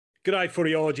G'day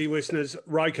Footyology listeners,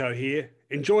 Roko here.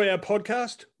 Enjoy our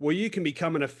podcast where you can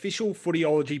become an official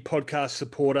Footyology podcast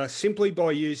supporter simply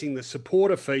by using the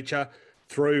supporter feature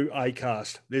through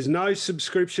Acast. There's no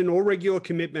subscription or regular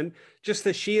commitment, just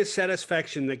the sheer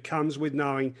satisfaction that comes with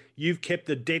knowing you've kept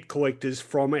the debt collectors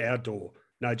from our door.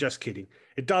 No, just kidding.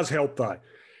 It does help though.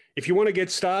 If you want to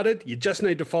get started, you just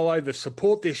need to follow the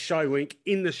support this show link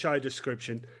in the show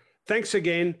description. Thanks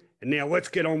again, and now let's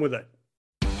get on with it.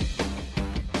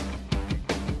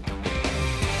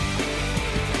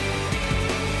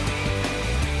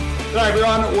 Hello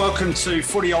everyone, welcome to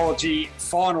Footyology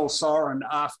Final Siren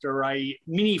after a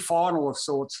mini final of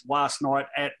sorts last night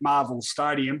at Marvel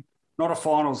Stadium. Not a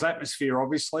finals atmosphere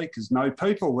obviously because no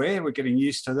people there, we're getting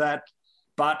used to that,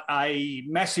 but a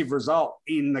massive result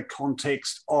in the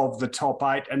context of the top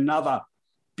eight. Another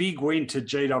big win to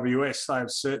GWS. They have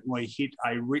certainly hit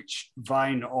a rich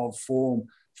vein of form.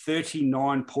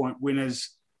 39-point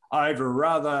winners over a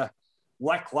rather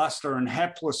lacklustre and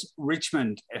hapless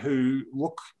Richmond, who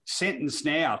look sentenced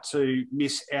now to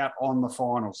miss out on the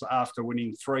finals after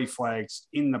winning 3 flags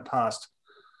in the past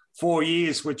 4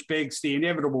 years, which begs the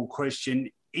inevitable question,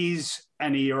 is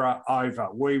an era over?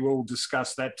 We will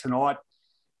discuss that tonight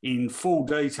in full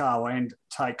detail and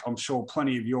take, I'm sure,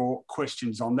 plenty of your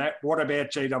questions on that. What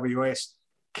about GWS?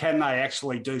 Can they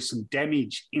actually do some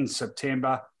damage in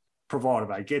September? Provided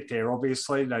they get there,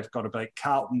 obviously. They've got to beat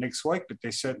Carlton next week, but they're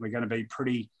certainly going to be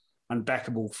pretty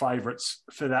unbackable favourites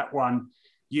for that one,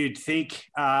 you'd think.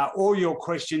 All your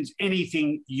questions,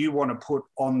 anything you want to put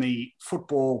on the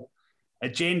football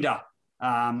agenda,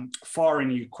 firing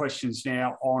your questions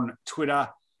now on Twitter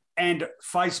and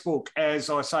Facebook. As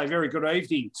I say, very good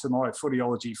evening to my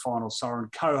Footyology Final Siren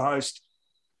co-host,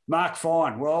 Mark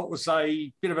Fine. Well, it was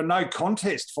a bit of a no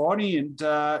contest, Finey, and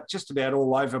just about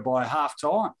all over by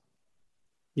half-time.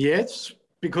 Yes,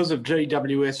 because of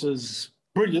GWS's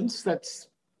brilliance. That's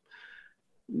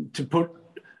to put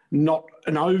not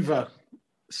an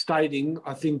overstating,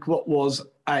 I think, what was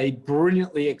a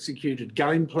brilliantly executed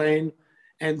game plan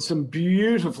and some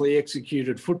beautifully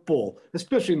executed football,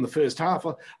 especially in the first half.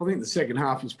 I think the second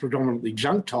half was predominantly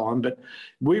junk time, but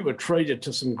we were treated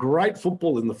to some great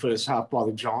football in the first half by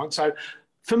the Giants. So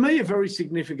for me, a very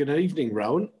significant evening,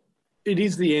 Rowan. It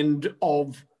is the end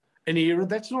of an era.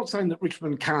 That's not saying that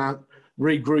Richmond can't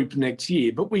regroup next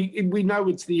year, but we know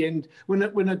it's the end.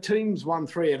 When a team's won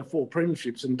 3 out of 4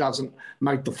 premierships and doesn't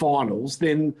make the finals,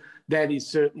 then that is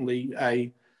certainly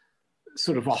a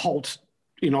sort of a halt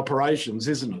in operations,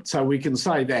 isn't it? So we can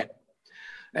say that.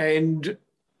 And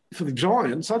for the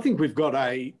Giants, I think we've got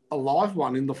a live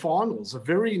one in the finals, a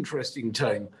very interesting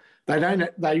team.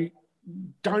 They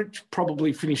don't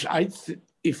probably finish 8th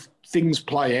if things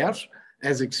play out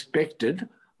as expected.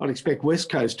 I'd expect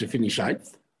West Coast to finish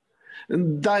 8th.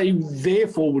 And they,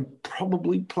 therefore, would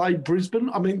probably play Brisbane.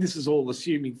 I mean, this is all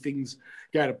assuming things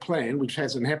go to plan, which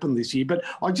hasn't happened this year. But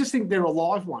I just think they're a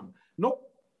live one. Not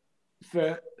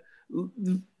for, look,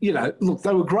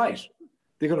 they were great.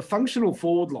 They've got a functional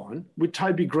forward line with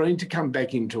Toby Green to come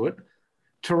back into it.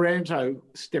 Taranto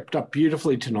stepped up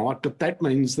beautifully tonight, but that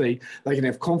means they can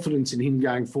have confidence in him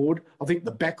going forward. I think the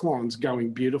back line's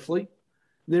going beautifully.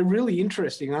 They're really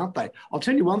interesting, aren't they? I'll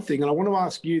tell you one thing, and I want to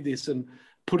ask you this and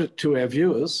put it to our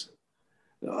viewers.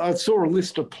 I saw a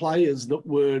list of players that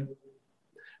were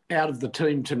out of the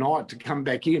team tonight to come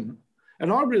back in,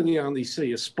 and I really only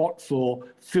see a spot for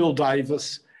Phil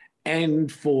Davis and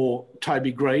for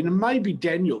Toby Green and maybe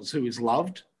Daniels, who is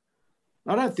loved.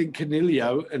 I don't think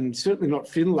Canelio and certainly not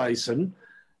Finlayson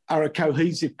are a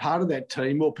cohesive part of that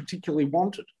team or particularly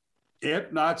wanted.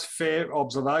 Yep, no, it's a fair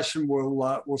observation.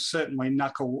 We'll certainly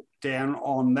knuckle down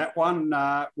on that one.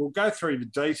 We'll go through the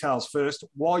details first.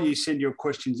 While you send your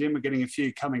questions in, we're getting a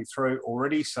few coming through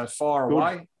already, so fire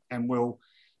away and we'll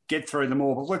get through them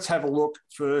all. But let's have a look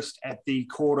first at the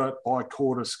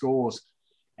quarter-by-quarter scores.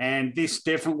 And this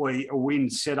definitely a win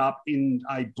set up in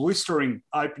a blistering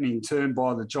opening turn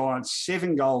by the Giants,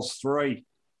 7-3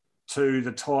 to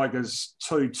the Tigers,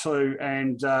 2-2.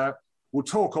 And we'll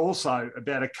talk also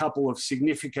about a couple of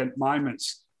significant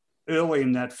moments early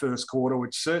in that first quarter,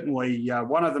 which certainly,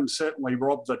 one of them certainly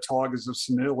robbed the Tigers of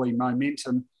some early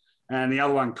momentum, and the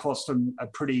other one cost them a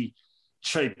pretty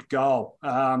cheap goal.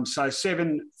 So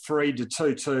 7-3 to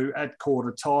 2-2 at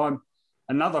quarter time.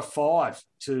 Another 5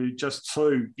 to just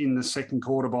 2 in the second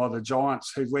quarter by the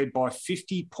Giants, who led by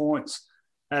 50 points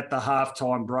at the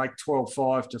halftime break,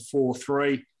 12-5 to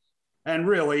 4-3. And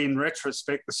really, in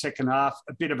retrospect, the second half,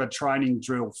 a bit of a training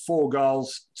drill. 4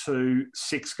 goals to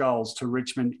 6 goals to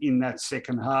Richmond in that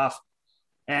second half.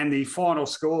 And the final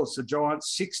scores, the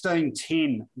Giants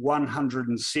 16-10,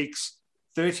 106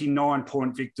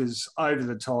 39-point victors over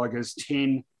the Tigers,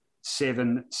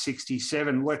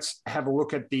 10-7-67. Let's have a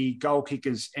look at the goal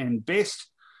kickers and best.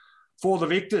 For the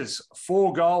victors,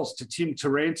 4 goals to Tim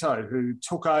Taranto, who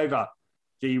took over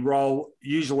the role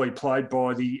usually played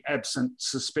by the absent,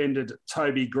 suspended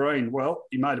Toby Green. Well,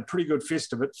 he made a pretty good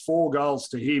fist of it, 4 goals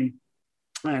to him,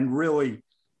 and really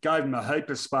gave him a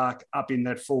heap of spark up in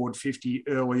that forward 50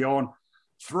 early on.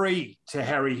 3 to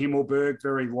Harry Himmelberg,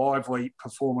 very lively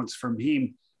performance from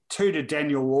him. 2 to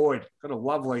Daniel Lloyd, got a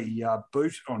lovely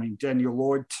boot on him, Daniel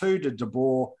Lloyd. 2 to De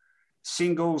Boer.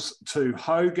 Singles to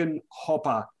Hogan,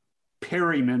 Hopper,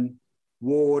 Perryman,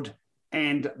 Ward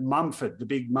and Mumford, the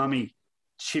big mummy,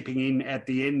 chipping in at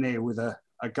the end there with a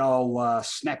goal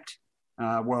snapped,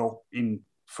 in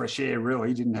fresh air,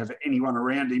 really. Didn't have anyone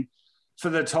around him. For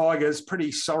the Tigers,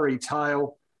 pretty sorry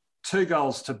tale. 2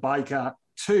 goals to Baker,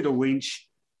 2 to Lynch,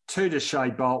 2 to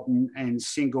Shea Bolton, and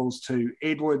singles to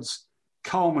Edwards,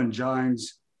 Coleman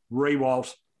Jones,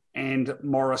 Rewalt, and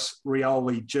Morris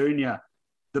Rioli Jr.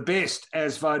 The best,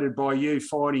 as voted by you,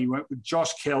 Finey, went with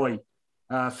Josh Kelly.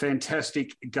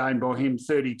 Fantastic game by him,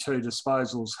 32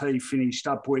 disposals. He finished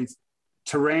up with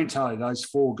Taranto, those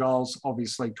 4 goals,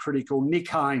 obviously critical. Nick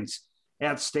Haynes,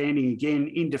 outstanding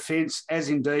again in defence, as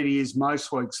indeed he is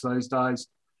most weeks these days.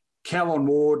 Callan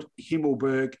Ward,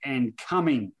 Himmelberg and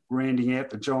Cumming rounding out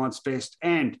the Giants' best.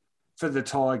 And for the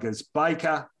Tigers,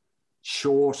 Baker,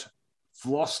 Short,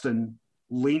 Vlosten,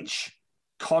 Lynch,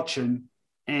 Cochin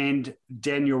and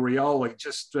Daniel Rioli,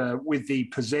 just with the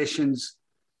possessions,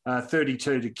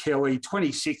 32 to Kelly,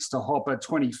 26 to Hopper,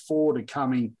 24 to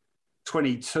Cumming,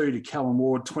 22 to Callum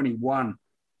Ward, 21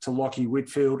 to Lockie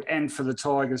Whitfield. And for the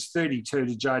Tigers, 32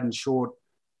 to Jaden Short,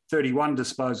 31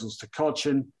 disposals to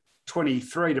Cochin,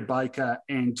 23 to Baker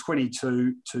and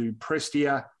 22 to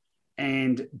Prestia.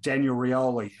 And Daniel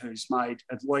Rioli, who's made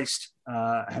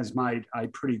has made a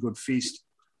pretty good fist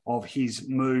of his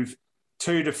move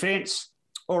to defence.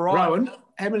 All right. Rowan,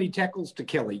 how many tackles to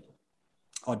Kelly?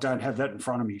 I don't have that in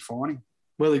front of me, Finey.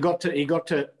 Well, he got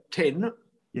to 10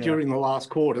 during the last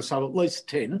quarter, so at least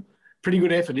 10. Pretty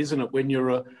good effort, isn't it, when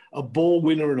you're a ball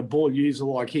winner and a ball user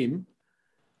like him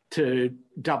to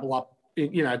double up,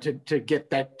 to get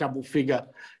that double figure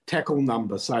tackle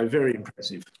number. So very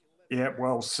impressive. Yeah,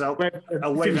 well,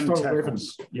 11 tackles. 11.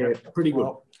 Yeah, pretty good.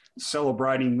 Well,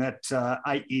 celebrating that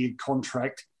 8-year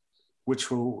contract, which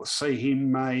will see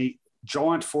him a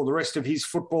Giant for the rest of his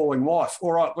footballing life.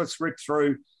 All right, let's rip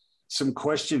through some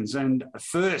questions. And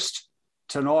first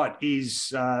tonight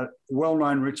is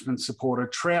well-known Richmond supporter,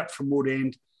 Trout from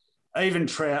Woodend. Even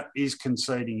Trout is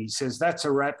conceding. He says, that's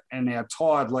a wrap and our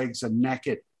tired legs are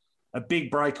knackered. A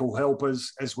big break will help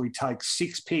us as we take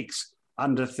 6 picks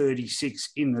under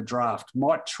 36 in the draft.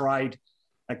 Might trade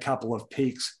a couple of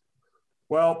picks.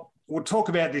 Well, we'll talk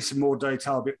about this in more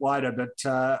detail a bit later, but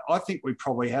I think we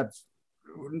probably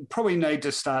need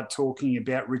to start talking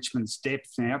about Richmond's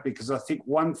depth now, because I think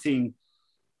one thing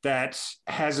that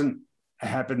hasn't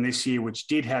happened this year, which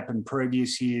did happen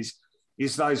previous years,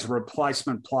 is those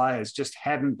replacement players just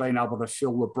haven't been able to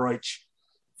fill the breach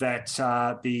that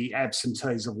the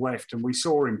absentees have left. And we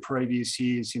saw in previous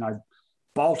years,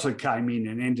 Bolter came in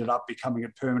and ended up becoming a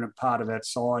permanent part of that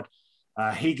side.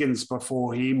 Higgins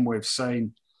before him, we've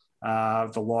seen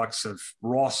the likes of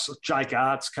Ross. Jake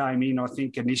Arts came in, I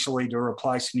think, initially to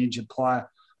replace an injured player.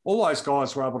 All those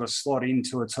guys were able to slot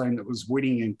into a team that was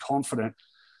winning and confident.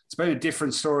 It's been a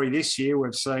different story this year.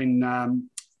 We've seen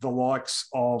the likes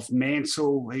of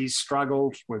Mansell. He's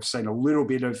struggled. We've seen a little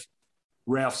bit of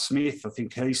Ralph Smith. I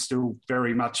think he's still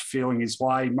very much feeling his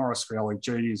way. Morris Rioli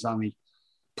Jr. has only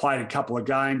played a couple of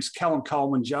games. Callum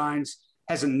Coleman-Jones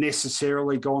hasn't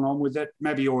necessarily gone on with it.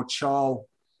 Maybe Orchal,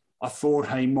 I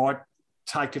thought he might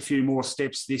take a few more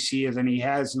steps this year than he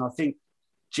has. And I think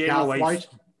generally... that's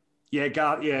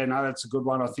a good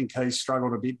one. I think he's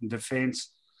struggled a bit in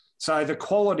defence. So the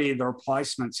quality of the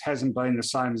replacements hasn't been the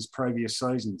same as previous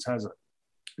seasons, has it?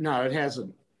 No, it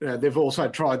hasn't. They've also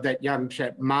tried that young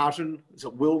chap, Martin. Is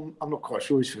it Will? I'm not quite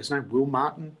sure his first name. Will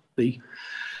Martin.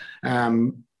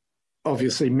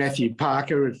 Obviously Matthew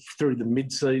Parker through the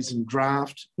mid-season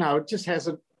draft. No, it just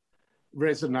hasn't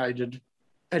resonated.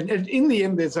 And in the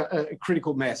end, there's a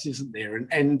critical mass, isn't there?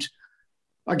 And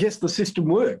I guess the system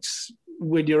works.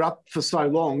 When you're up for so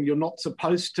long, you're not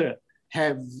supposed to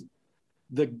have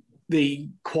the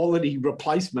quality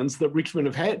replacements that Richmond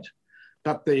have had.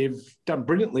 But they've done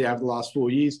brilliantly over the last 4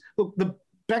 years. Look, the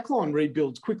backline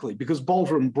rebuilds quickly because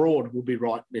Bolter and Broad will be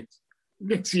right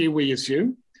next year, we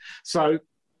assume. So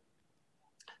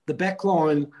the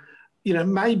backline,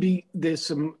 maybe there's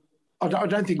some... I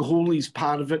don't think Hawley's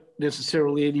part of it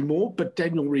necessarily anymore, but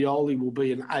Daniel Rioli will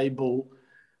be an able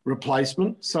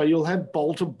replacement. So you'll have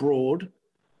Bolter, Broad,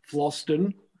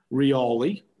 Floston,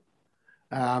 Rioli,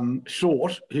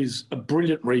 Short, who's a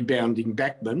brilliant rebounding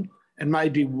backman, and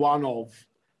maybe one of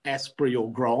Asprey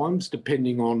or Grimes,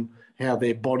 depending on how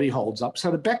their body holds up. So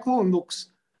the backline looks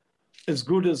as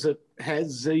good as it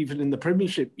has even in the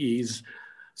premiership years,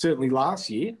 certainly last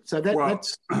year. So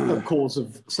that's the cause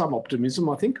of some optimism,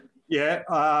 I think. Yeah,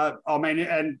 I mean,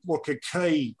 and look, a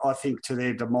key, I think, to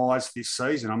their demise this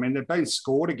season. I mean, they've been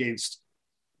scored against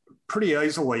pretty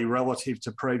easily relative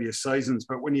to previous seasons,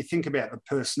 but when you think about the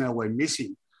personnel they're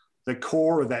missing, the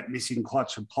core of that missing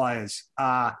clutch of players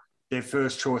are their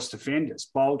first choice defenders.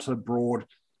 Bolter, Broad.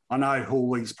 I know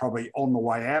Hooley's probably on the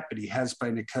way out, but he has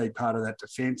been a key part of that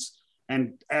defence.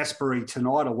 And Asprey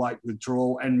tonight, a late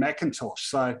withdrawal, and McIntosh.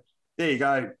 So there you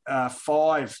go,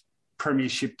 5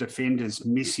 premiership defenders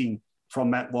missing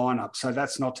from that lineup. So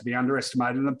that's not to be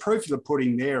underestimated. And the proof of the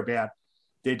pudding there about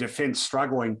their defence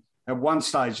struggling, at one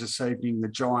stage this evening, the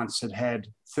Giants had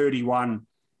 31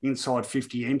 inside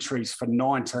 50 entries for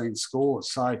 19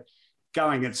 scores. So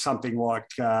going at something like,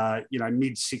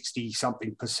 mid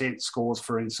 60-something% scores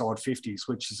for inside 50s,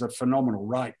 which is a phenomenal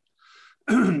rate.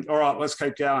 All right, let's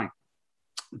keep going.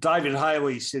 David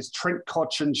Haley says Trent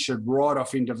Cotchin should ride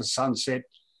off into the sunset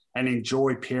and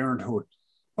enjoy parenthood.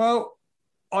 Well,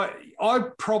 I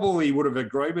probably would have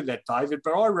agreed with that, David,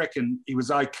 but I reckon he was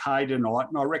okay tonight,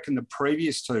 and I reckon the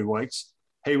previous 2 weeks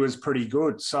he was pretty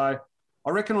good. So I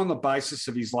reckon on the basis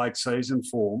of his late season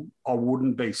form, I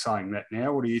wouldn't be saying that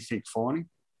now. What do you think, Finey?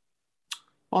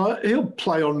 He'll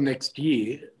play on next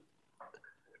year.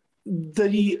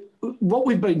 What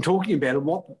we've been talking about and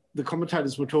what the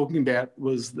commentators were talking about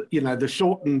was, the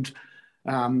shortened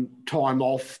time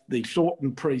off, the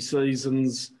shortened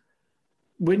pre-seasons.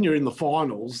 When you're in the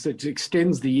finals, it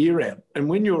extends the year out. And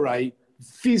when you're a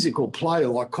physical player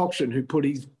like Cochrane, who put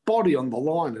his body on the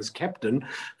line as captain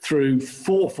through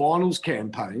 4 finals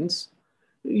campaigns,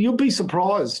 you'll be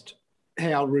surprised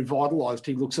how revitalised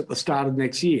he looks at the start of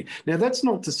next year. Now, that's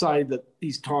not to say that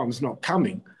his time's not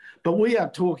coming, but we are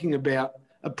talking about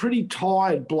a pretty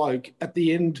tired bloke at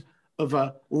the end of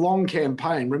a long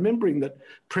campaign, remembering that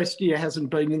Prestia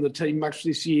hasn't been in the team much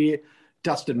this year.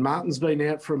 Dustin Martin's been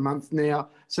out for a month now.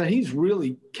 So he's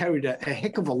really carried a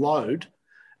heck of a load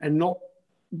and not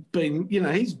been,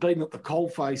 he's been at the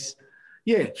coalface.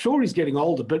 Yeah, sure, he's getting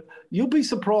older, but you'll be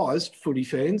surprised, footy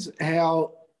fans,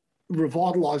 how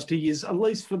revitalised he is, at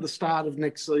least for the start of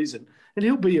next season. And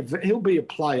he'll be a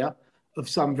player of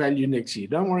some value next year.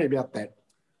 Don't worry about that.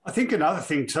 I think another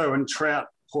thing too, and Trout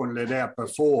pointed it out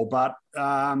before, but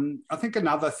I think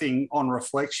another thing on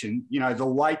reflection, the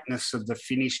lateness of the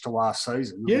finish to last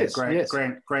season. Yes,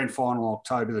 Grand final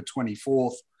October the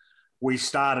 24th. We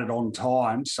started on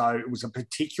time, so it was a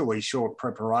particularly short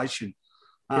preparation.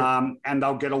 Yeah. And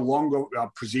they'll get a longer,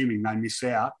 presuming they miss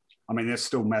out. I mean, that's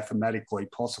still mathematically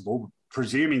possible. But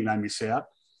presuming they miss out,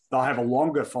 they'll have a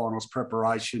longer finals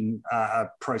preparation,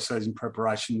 pre-season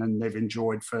preparation than they've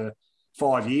enjoyed for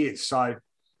 5 years. So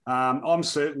I'm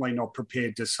certainly not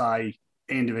prepared to say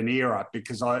end of an era,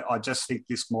 because I just think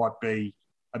this might be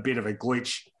a bit of a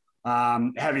glitch.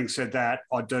 Having said that,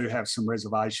 I do have some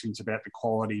reservations about the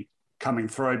quality coming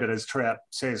through, but as Trout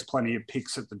says, plenty of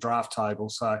picks at the draft table,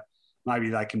 so maybe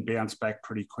they can bounce back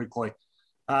pretty quickly.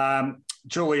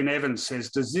 Julian Evans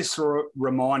says, does this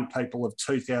remind people of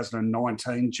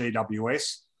 2019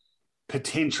 GWS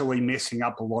potentially messing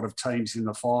up a lot of teams in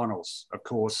the finals? Of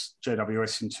course,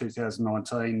 GWS in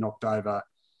 2019 knocked over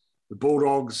the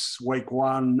Bulldogs week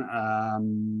 1.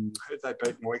 Who did they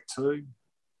beat in week 2?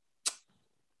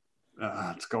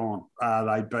 It's gone.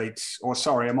 They beat,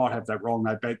 I might have that wrong.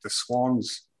 They beat the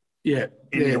Swans in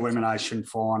the elimination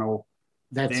final.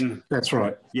 That's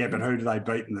right. Yeah, but who do they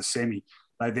beat in the semi?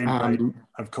 They then beat,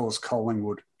 of course,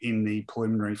 Collingwood in the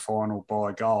preliminary final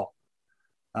by a goal.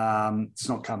 It's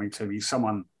not coming to me.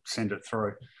 Someone send it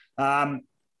through. I'm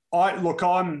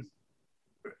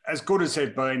as good as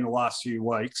they've been the last few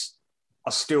weeks.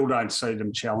 I still don't see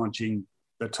them challenging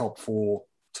the top 4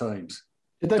 teams.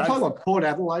 Did they play like Port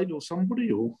Adelaide or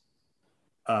somebody, or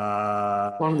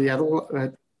one of the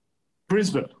Adelaide?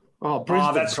 Brisbane. Oh, Brisbane.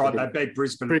 Oh, that's right. They beat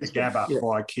Brisbane at the Gabba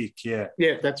by a kick, yeah.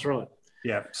 Yeah, that's right.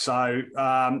 Yeah, so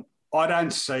I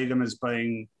don't see them as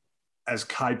being as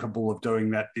capable of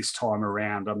doing that this time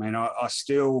around. I mean, I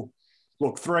still,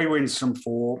 3 wins from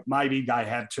 4. Maybe they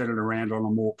have turned it around on a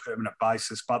more permanent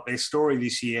basis, but their story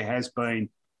this year has been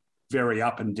very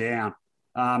up and down.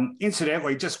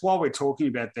 Incidentally, just while we're talking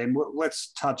about them,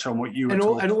 let's touch on what you were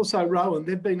talking about. And also, Rowan,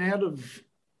 they've been out of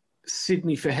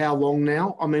Sydney for how long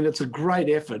now? I mean, it's a great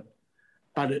effort,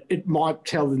 but it might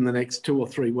tell in the next 2 or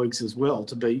 3 weeks as well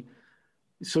to be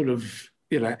sort of,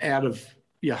 out of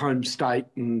your home state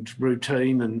and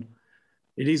routine, and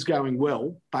it is going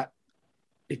well, but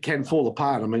it can fall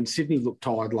apart. I mean, Sydney looked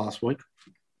tired last week.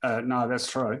 No, that's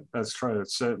true. That's true.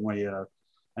 It's certainly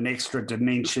an extra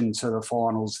dimension to the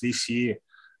finals this year.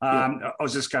 I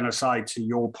was just going to say, to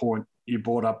your point you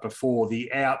brought up before,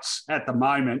 the outs at the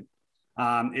moment,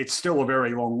 it's still a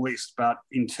very long list, but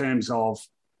in terms of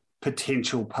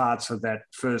potential parts of that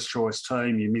first choice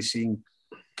team, you're missing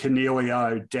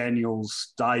Cornelio,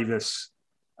 Daniels, Davis,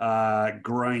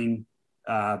 Green,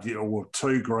 or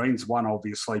two Greens, one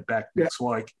obviously back next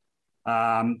week.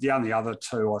 The only other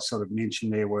two I sort of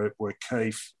mentioned there were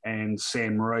Keith and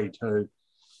Sam Reid, who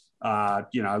are,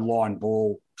 line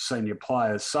ball senior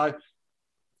players. So,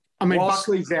 I mean,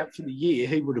 Buckley's out for the year.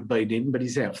 He would have been in, but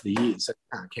he's out for the year, so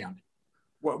can't count him.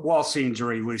 Whilst the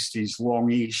injury list is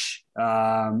longish,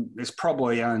 there's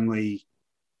probably only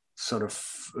sort of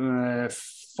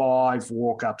 5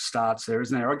 walk-up starts there,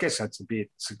 isn't there? I guess it's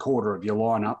a quarter of your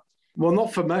lineup. Well,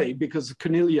 not for me, because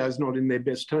Cornelio's not in their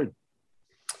best team.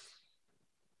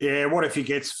 Yeah, what if he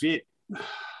gets fit?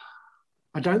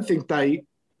 I don't think they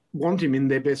want him in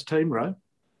their best team, Ro.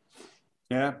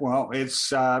 Yeah, well,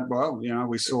 it's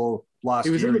we saw last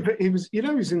year. He was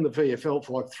in the VFL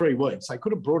for like 3 weeks. They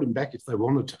could have brought him back if they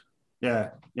wanted to.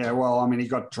 Yeah. Well, I mean, he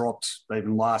got dropped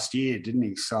even last year, didn't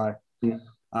he? So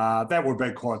that would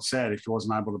be quite sad if he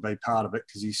wasn't able to be part of it,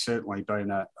 because he's certainly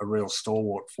been a real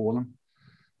stalwart for them.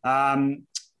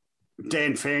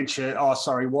 Dan Fancher,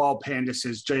 Wild Panda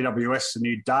says GWS the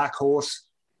new dark horse.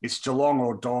 It's Geelong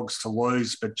or Dogs to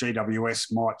lose, but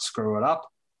GWS might screw it up.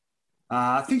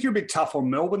 I think you're a bit tough on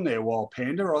Melbourne there, Wild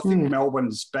Panda. I think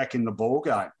Melbourne's back in the ball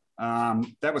game.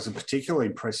 That was a particularly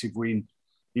impressive win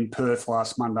in Perth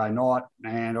last Monday night,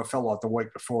 and I felt like the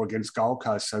week before against Gold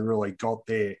Coast they really got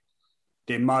their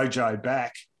mojo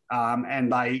back,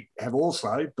 and they have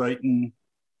also beaten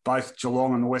both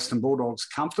Geelong and the Western Bulldogs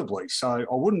comfortably. So I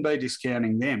wouldn't be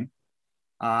discounting them,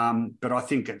 but I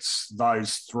think it's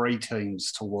those 3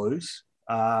 teams to lose.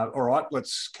 All right,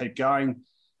 let's keep going.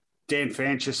 Dan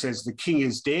Fancher says the king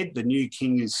is dead. The new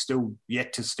king is still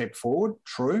yet to step forward.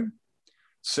 True.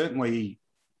 Certainly,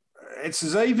 it's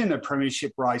as even a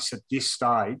premiership race at this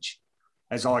stage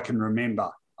as I can remember.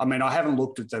 I mean, I haven't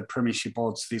looked at the premiership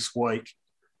odds this week.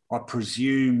 I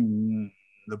presume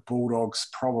the Bulldogs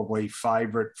probably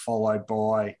favourite, followed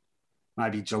by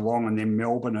maybe Geelong and then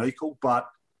Melbourne equal. But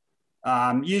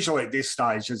usually at this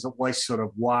stage, there's at least sort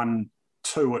of 1,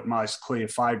 2 at most clear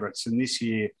favourites. And this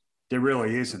year, there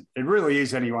really isn't. It really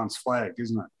is anyone's flag,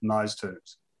 isn't it, in those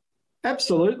terms?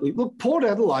 Absolutely. Look, Port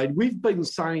Adelaide, we've been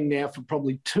saying now for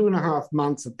probably 2.5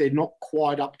 months that they're not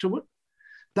quite up to it.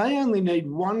 They only need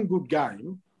one good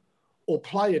game or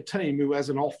play a team who has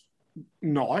an off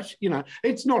night.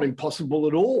 It's not impossible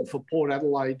at all for Port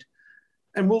Adelaide.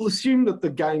 And we'll assume that the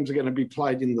games are going to be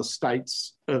played in the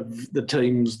states of the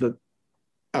teams that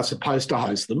are supposed to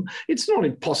host them. It's not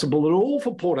impossible at all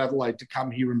for Port Adelaide to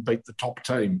come here and beat the top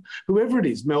team, whoever it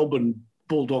is, Melbourne,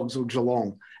 Bulldogs or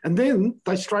Geelong. And then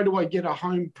they straight away get a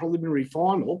home preliminary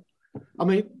final. I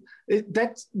mean, it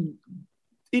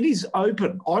is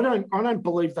open. I don't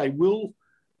believe they will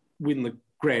win the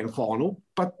grand final,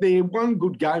 but they're one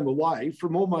good game away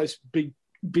from almost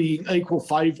being equal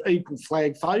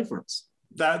flag favourites.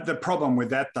 The problem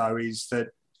with that, though, is that,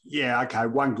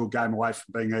 one good game away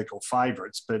from being equal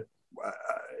favourites, but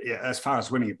as far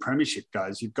as winning a premiership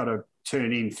goes, you've got to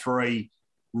turn in 3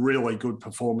 really good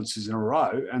performances in a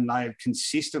row, and they have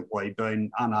consistently been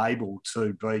unable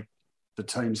to beat the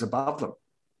teams above them.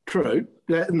 True,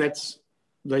 and that's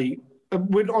I'm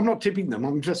not tipping them.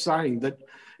 I'm just saying that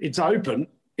it's open.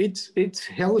 It's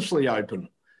hellishly open.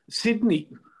 Sydney,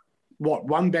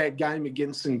 one bad game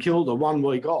against St Kilda, 1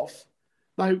 week off.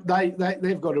 They've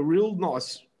got a real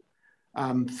nice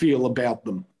feel about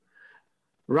them.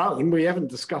 Rowan, we haven't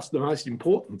discussed the most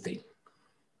important thing.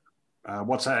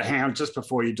 What's that, Hound? Just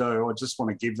before you do, I just want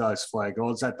to give those flag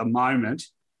odds. At the moment,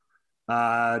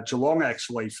 Geelong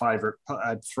actually favourite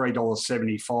at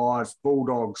 $3.75,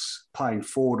 Bulldogs paying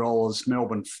 $4,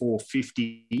 Melbourne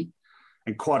 $4.50,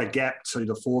 and quite a gap to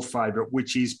the 4th favourite,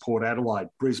 which is Port Adelaide.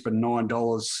 Brisbane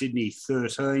 $9, Sydney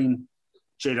 $13,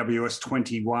 GWS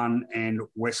 $21, and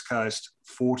West Coast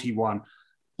 $41.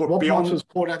 Look, what price was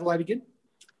Port Adelaide again?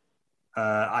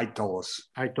 $8.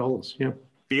 $8, yeah.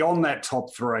 Beyond that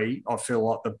top 3, I feel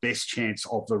like the best chance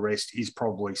of the rest is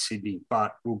probably Sydney,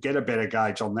 but we'll get a better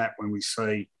gauge on that when we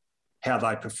see how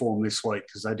they perform this week,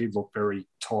 because they did look very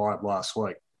tired last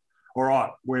week. All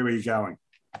right, where were you going?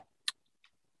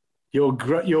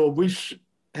 Your wish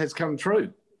has come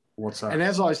true. What's that? And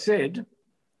as I said,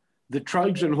 the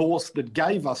Trojan horse that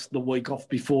gave us the week off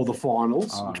before the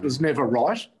finals, which was never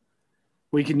right.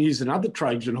 We can use another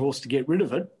Trojan horse to get rid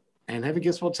of it. And have a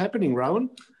guess what's happening, Rowan?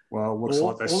 Well, it looks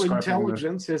like they're all scrapping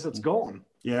intelligence says it's gone.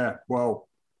 Yeah, well,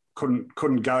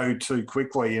 couldn't go too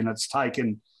quickly, and it's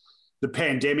taken the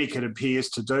pandemic, it appears,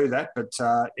 to do that. But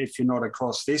if you're not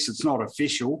across this, it's not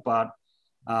official, but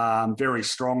very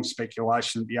strong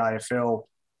speculation that the AFL,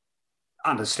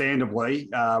 understandably,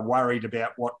 worried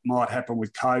about what might happen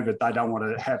with COVID. They don't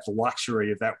want to have the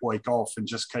luxury of that week off and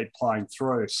just keep playing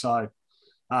through. So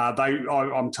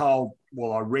I'm told,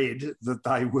 well, I read that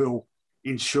they will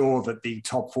ensure that the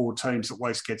top 4 teams at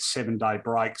least get 7-day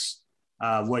breaks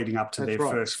leading up to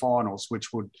first finals,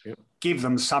 which would give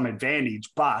them some advantage.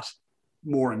 But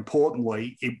more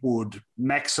importantly, it would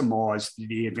maximise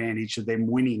the advantage of them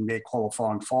winning their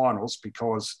qualifying finals,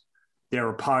 because their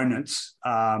opponents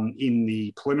in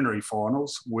the preliminary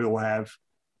finals will have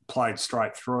played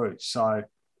straight through. So,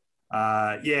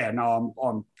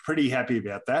 I'm pretty happy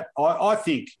about that. I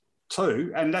think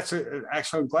too, and actually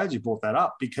I'm glad you brought that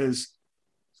up, because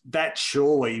that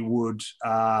surely would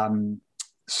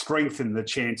strengthen the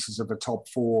chances of a top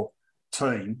 4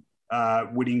 team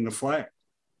winning the flag.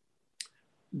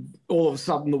 All of a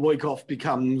sudden, the week off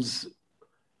becomes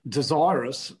desirable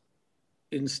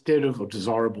instead of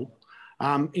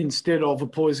a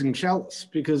poison chalice,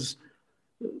 because,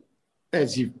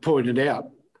 as you've pointed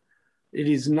out, it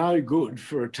is no good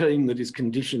for a team that is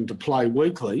conditioned to play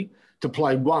weekly to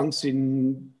play once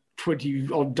in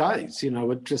 20-odd days.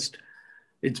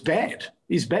 It's bad.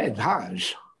 It's bad,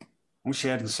 harsh. I wish you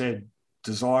hadn't said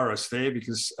desirous there,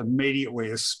 because immediately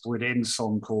a Split End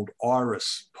song called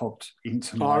Iris popped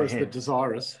into my Iris head. the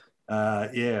Desirous.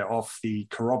 Off the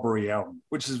Corroboree album,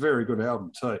 which is a very good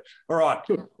album too. All right,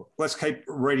 let's keep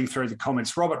reading through the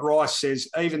comments. Robert Rice says,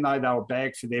 even though they were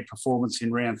bagged for their performance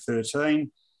in round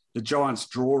 13, the Giants'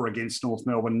 draw against North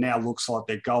Melbourne now looks like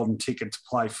their golden ticket to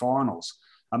play finals.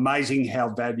 Amazing how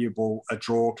valuable a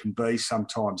draw can be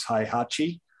sometimes. Hey,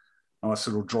 Hutchie. Nice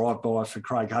little drive-by for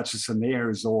Craig Hutchison there,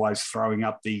 who's always throwing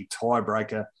up the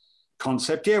tiebreaker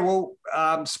concept. Yeah, well,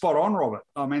 spot on, Robert.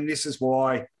 I mean, this is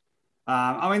why...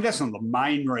 that's not the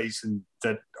main reason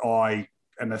that I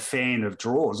am a fan of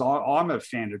draws. I'm a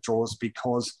fan of draws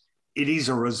because it is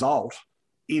a result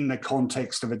in the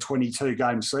context of a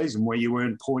 22-game season where you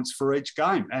earn points for each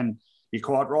game. And you're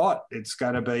quite right. It's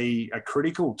going to be a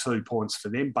critical 2 points for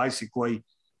them, basically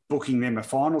booking them a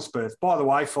finals berth. By the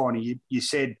way, Finey, you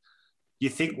said you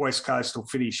think West Coast will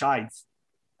finish 8th.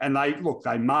 And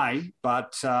they may,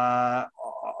 but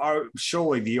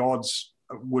surely the odds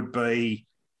would be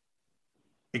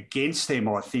against them,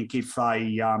 I think, if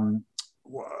they,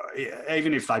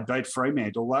 even if they beat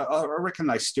Fremantle, I reckon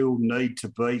they still need to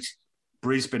beat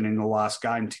Brisbane in the last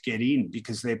game to get in,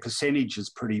 because their percentage is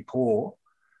pretty poor.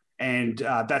 And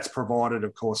that's provided,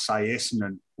 of course, say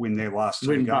Essendon win their last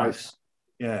 2 games. Both.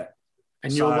 Yeah.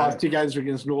 And your last 2 games are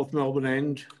against North Melbourne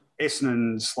and?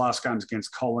 Essendon's last game's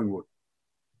against Collingwood.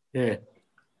 Yeah.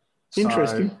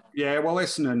 Interesting. Yeah, well,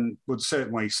 Essendon would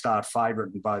certainly start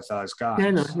favourite in both those games. Yeah,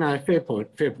 no, fair point.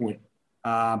 But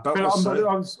I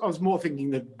was more thinking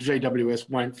that GWS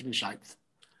won't finish 8th.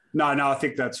 No, I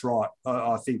think that's right.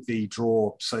 I think the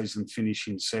draw season finish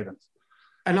in 7th.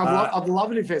 And I'd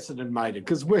love it if Essendon made it,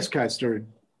 because West Coast are a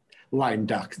lame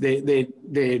duck.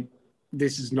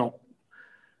 This is not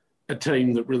a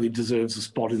team that really deserves a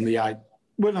spot in the 8.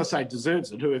 When I say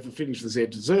deserves it, whoever finishes there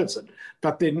deserves it.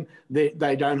 But then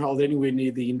they don't hold anywhere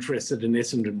near the interest that an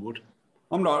Essendon would.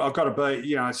 I've got to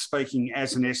be, speaking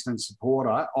as an Essendon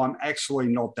supporter, I'm actually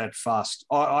not that fussed.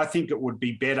 I think it would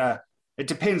be better. It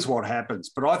depends what happens,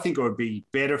 but I think it would be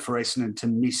better for Essendon to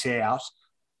miss out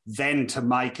than to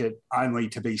make it only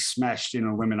to be smashed in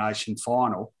an elimination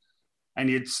final. And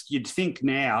you'd think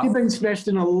now... You've been smashed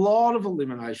in a lot of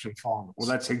elimination finals. Well,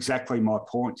 that's exactly my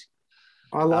point.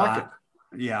 I like it.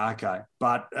 Yeah, okay.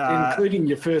 But including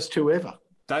your first 2 ever.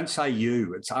 Don't say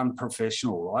you. It's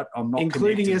unprofessional, right? I'm not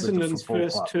including Essendon's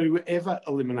first club. 2 ever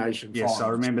elimination finals. Yes, I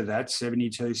remember that.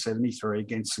 72-73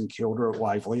 against St Kilda at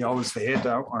Waverley. I was there,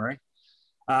 don't worry.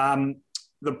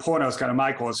 The point I was going to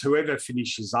make was whoever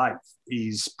finishes 8th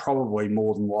is probably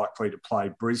more than likely to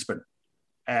play Brisbane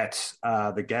at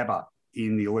the Gabba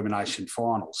in the elimination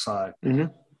final. So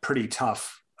pretty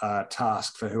tough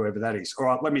task for whoever that is. All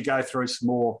right, let me go through some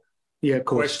more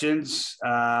questions.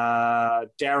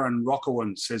 Darren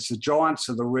Rockawan says, the Giants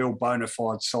are the real bona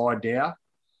fide side now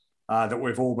that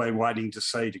we've all been waiting to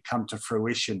see to come to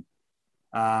fruition.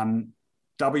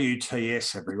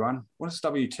 WTS, everyone. What does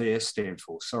WTS stand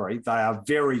for? Sorry. They are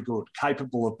very good,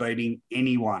 capable of beating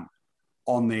anyone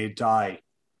on their day.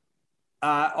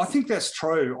 I think that's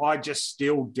true. I just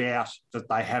still doubt that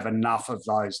they have enough of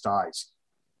those days.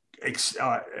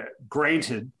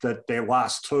 Granted that their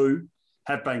last two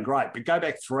have been great, but go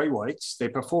back 3 weeks, their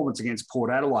performance against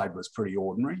Port Adelaide was pretty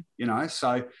ordinary,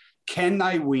 So can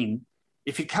they win?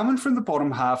 If you're coming from the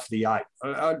bottom half of the 8,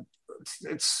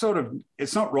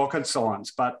 it's not rocket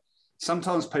science, but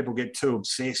sometimes people get too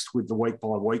obsessed with the week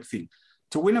by week thing.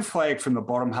 To win a flag from the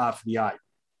bottom half of the 8,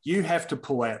 you have to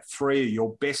pull out 3 of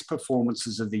your best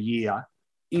performances of the year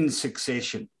in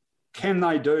succession. Can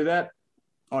they do that?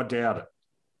 I doubt it.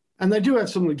 And they do have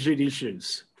some legit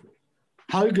issues.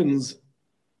 Hogan's,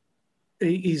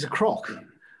 he's a crock.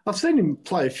 I've seen him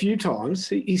play a few times.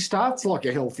 He starts like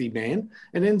a healthy man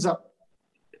and ends up,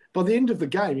 by the end of the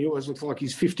game, he always looks like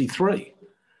he's 53.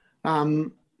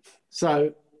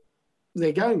 So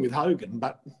they're going with Hogan,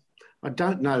 but I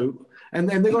don't know. And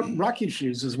they've got ruck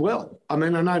issues as well. I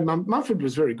mean, I know Mumford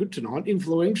was very good tonight,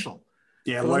 influential.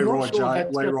 Yeah,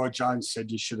 Leroy Jones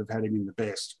said you should have had him in the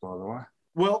best, by the way.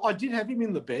 Well, I did have him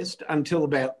in the best until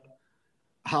about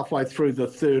halfway through the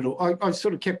third. I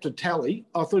sort of kept a tally.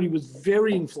 I thought he was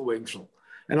very influential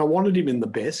and I wanted him in the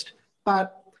best,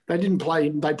 but they didn't play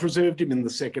him. They preserved him in the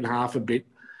second half a bit.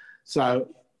 So,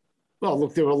 well,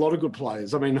 look, there were a lot of good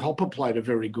players. I mean, Hopper played a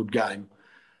very good game.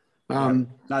 No,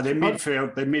 their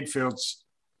midfield's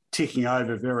ticking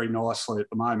over very nicely at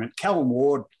the moment. Callum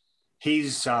Ward,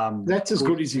 he's that's as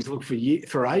good as he's looked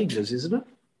for ages, isn't it?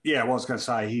 Yeah, I was going to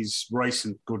say his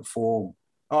recent good form.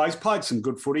 Oh, he's played some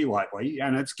good footy lately,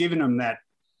 and it's given him that.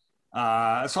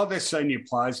 It's like their senior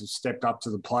players have stepped up to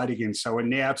the plate again. So we're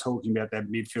now talking about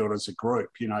that midfield as a group.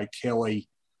 Kelly,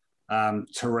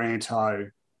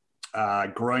 Taranto,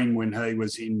 Green when he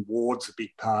was in. Ward's a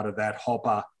big part of that.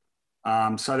 Hopper.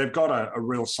 So they've got a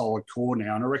real solid core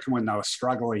now. And I reckon when they were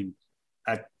struggling,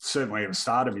 certainly at the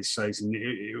start of his season,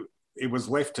 it was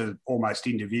left to almost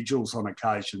individuals on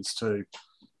occasions to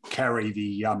carry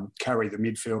the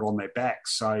midfield on their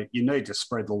backs. So you need to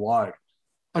spread the load.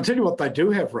 I'll tell you what they do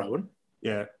have, Rowan.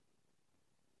 Yeah.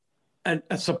 And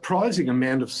a surprising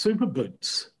amount of super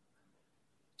boots.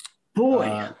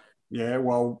 Boy. Yeah,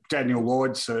 well, Daniel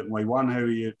Lloyd's certainly one. Who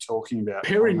are you talking about?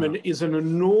 Perryman is an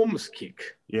enormous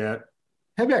kick. Yeah.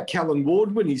 How about Callum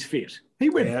Ward when he's fit? He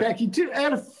went back. He did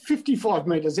out of 55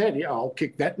 metres out. I'll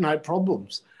kick that, no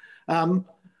problems.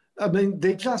 I mean,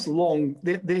 they're just long.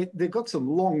 They've got some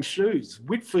long shoes.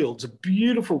 Whitfield's a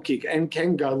beautiful kick and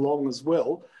can go long as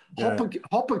well. Yeah.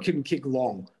 Hopper can kick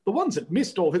long. The ones that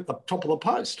missed all hit the top of the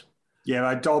post.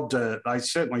 Yeah, they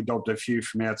certainly dobbed a few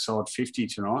from outside 50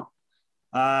 tonight.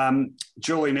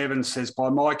 Julian Evans says, by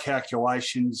my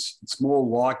calculations, it's more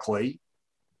likely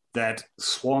that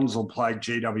Swans will play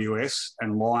GWS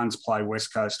and Lions play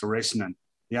West Coast or Essendon.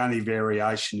 The only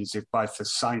variation is if both the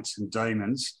Saints and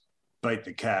Demons beat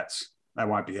the Cats. That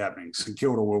won't be happening. St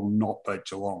Kilda will not beat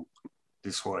Geelong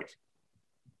this week.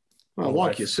 I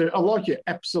like your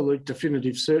absolute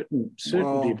definitive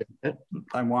certainty about that.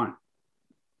 They won't.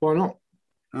 Why not?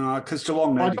 Because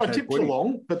Geelong need to keep I tipped winning.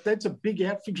 Geelong, but that's a big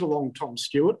out for Geelong, Tom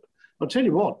Stewart. I'll tell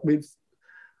you what,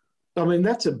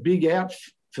 that's a big out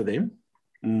for them.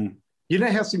 Mm. You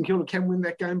know how St Kilda can win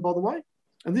that game, by the way?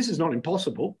 And this is not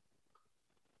impossible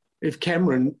if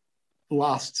Cameron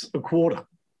lasts a quarter.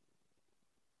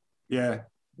 Yeah.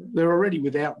 They're already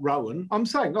without Rowan. I'm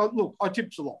saying, look, I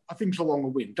tipped Geelong. I think Geelong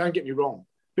will win. Don't get me wrong.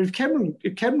 But if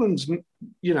Cameron's,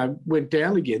 went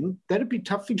down again, that'd be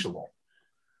tough for Geelong.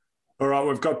 All right,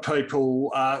 we've got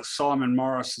people. Simon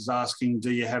Morris is asking, do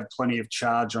you have plenty of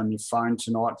charge on your phone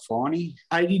tonight, Finey?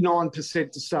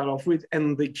 89% to start off with,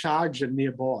 and the charger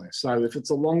nearby. So if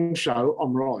it's a long show,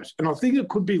 I'm right. And I think it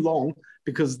could be long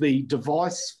because the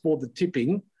device for the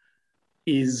tipping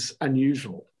is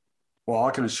unusual. Well,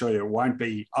 I can assure you it won't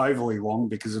be overly long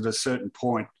because at a certain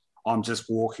point, I'm just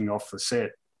walking off the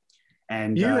set.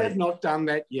 And you have not done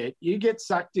that yet. You get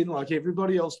sucked in like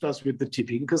everybody else does with the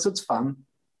tipping because it's fun.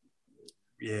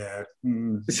 Yeah.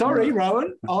 Sorry,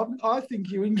 Rowan. I think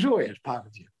you enjoy it, part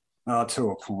of you. To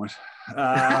a point.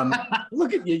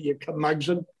 Look at you, you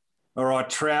curmudgeon. All right,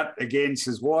 Trout again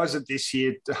says, why is it this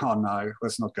year? Oh, no,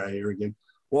 let's not go here again.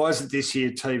 Why is it this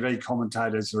year TV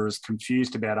commentators are as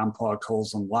confused about umpire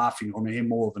calls and laughing on air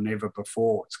more than ever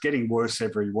before? It's getting worse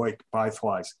every week, both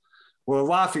ways. Well,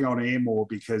 laughing on air more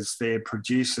because their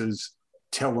producers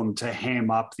tell them to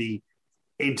ham up the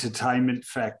entertainment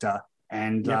factor.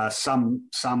 And some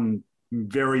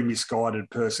very misguided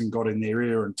person got in their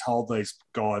ear and told these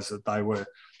guys that they were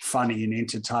funny and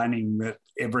entertaining, that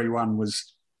everyone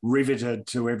was riveted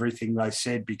to everything they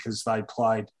said because they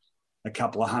played a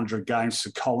couple of hundred games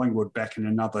for Collingwood back in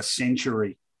another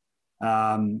century.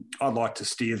 I'd like to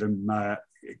steer them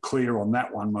clear on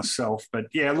that one myself. But,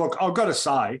 yeah, look, I've got to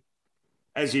say,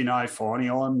 as you know, Finey,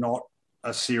 I'm not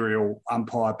a serial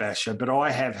umpire basher, but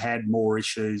I have had more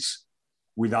issues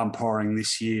with umpiring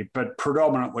this year, but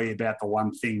predominantly about the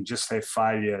one thing, just their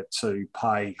failure to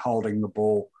pay holding the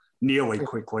ball nearly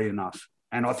quickly enough.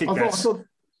 And I think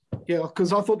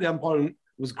because I thought the umpiring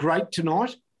was great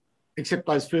tonight, except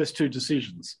those first two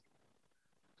decisions.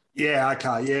 Yeah,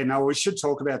 okay. Yeah, no, we should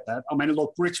talk about that. I mean,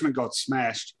 look, Richmond got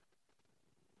smashed,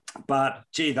 but,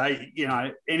 gee, they,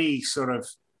 any sort of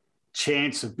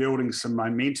chance of building some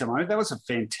momentum. I mean, that was a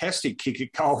fantastic kick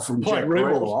at goal from Jack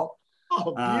Greenwald.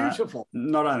 Oh, beautiful.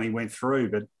 Not only went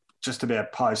through, but just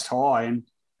about post high. And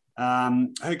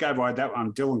who gave away that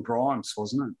one? Dylan Grimes,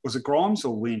 wasn't it? Was it Grimes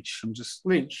or Lynch?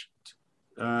 Lynch.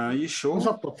 Are you sure? It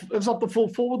was up the full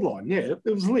forward line. Yeah,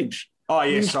 it was Lynch. Oh,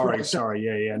 yeah, sorry.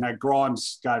 Yeah. No,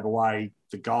 Grimes gave away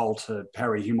the goal to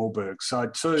Harry Himmelberg.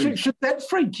 So, should that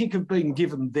free kick have been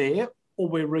given there or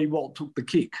where Riewoldt took the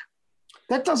kick?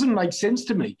 That doesn't make sense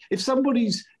to me. If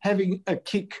somebody's having a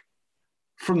kick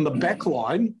from the back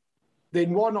line,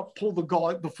 then why not pull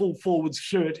the full forward's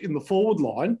shirt in the forward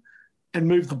line and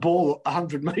move the ball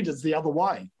 100 metres the other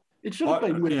way? It should have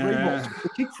been where Riewoldt took the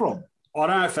kick from. I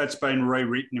don't know if that's been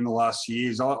rewritten in the last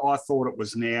years. I thought it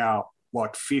was now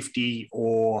like 50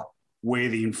 or where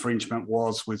the infringement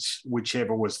was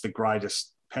whichever was the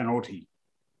greatest penalty.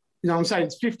 I'm saying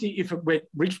it's 50 if it went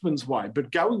Richmond's way,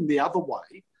 but going the other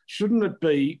way, shouldn't it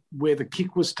be where the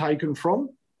kick was taken from?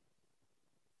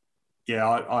 Yeah,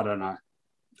 I don't know.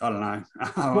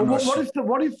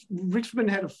 What if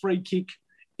Richmond had a free kick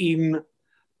in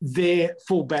their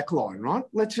full back line, right?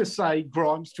 Let's just say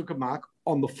Grimes took a mark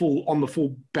on the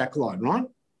full back line, right?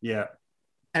 Yeah.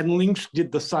 And Lynch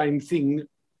did the same thing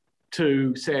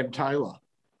to Sam Taylor.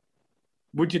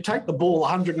 Would you take the ball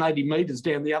 180 metres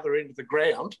down the other end of the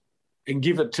ground and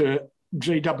give it to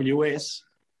GWS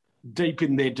deep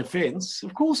in their defence?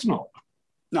 Of course not.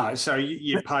 No, so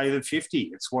you pay the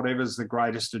 50. It's whatever's the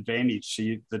greatest advantage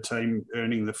to the team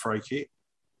earning the free kick.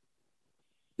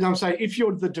 I'm saying if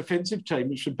you're the defensive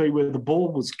team, it should be where the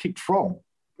ball was kicked from.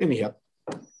 Anyhow,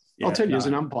 I'll tell you as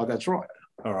an umpire, that's right.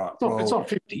 All right. It's not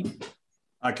 50.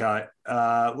 Okay,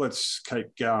 let's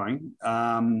keep going.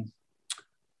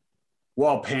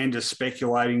 While Panda's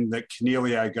speculating that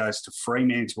Canelio goes to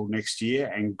Fremantle next year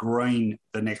and Green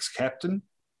the next captain.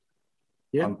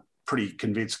 Yeah. I'm pretty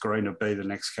convinced Green will be the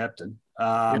next captain.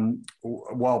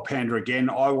 While Panda again,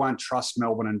 I won't trust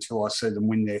Melbourne until I see them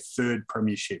win their third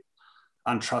premiership.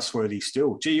 Untrustworthy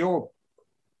still. Gee, you're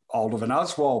older than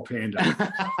us, Wild Panda.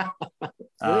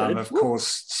 Of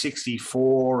course,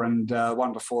 64 and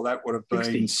one before that would have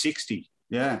been 60.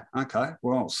 Yeah, okay.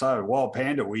 Well, so Wild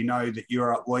Panda, we know that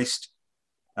you're at least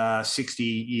 60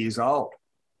 years old.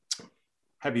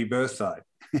 Happy birthday.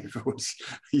 If it was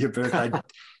your birthday.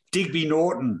 Digby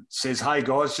Norton says, hey,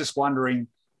 guys, just wondering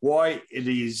why it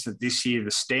is that this year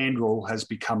the stand rule has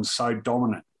become so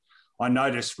dominant. I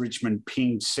noticed Richmond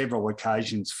pinged several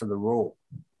occasions for the rule.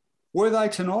 Were they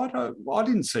tonight? I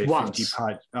didn't see a 50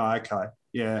 page. Oh, okay.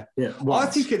 Yeah. I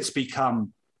think it's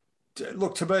become,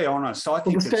 look, to be honest, I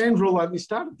think the stand rule only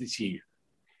started this year.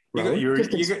 You got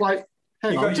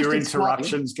your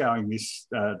interruptions going this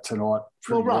tonight.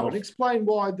 Well, Robert, explain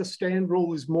why the stand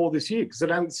rule is more this year, because it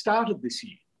only started this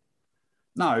year.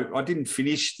 No, I didn't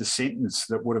finish the sentence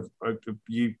that would have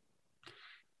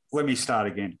let me start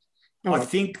again. I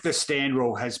think the stand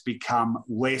rule has become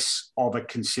less of a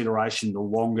consideration the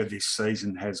longer this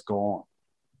season has gone.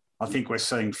 I think we're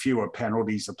seeing fewer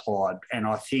penalties applied, and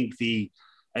I think the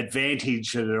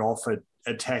advantage that it offered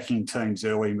attacking teams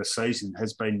early in the season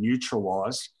has been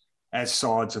neutralised as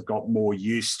sides have got more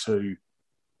used to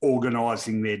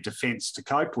organising their defence to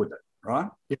cope with it, right?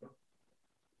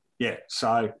 Yeah,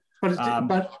 so...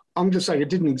 But I'm just saying it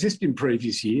didn't exist in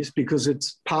previous years because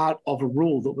it's part of a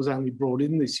rule that was only brought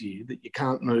in this year that you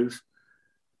can't move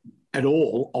at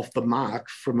all off the mark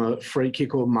from a free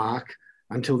kick or mark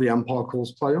until the umpire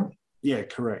calls play on. Yeah,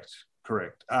 correct.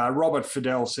 Robert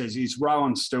Fidel says, is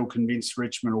Rowan still convinced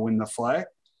Richmond will win the flag?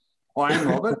 I am,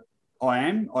 Robert. I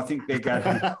am. I think they're going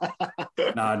to...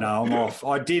 No, I'm off.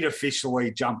 I did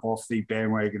officially jump off the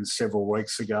bandwagon several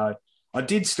weeks ago. I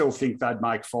did still think they'd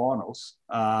make finals,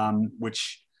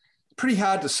 which is pretty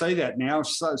hard to see that now.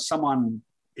 So someone,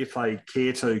 if they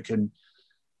care to, can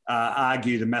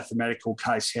argue the mathematical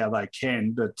case how they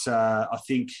can. But I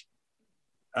think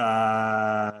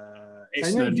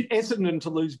they need Essendon to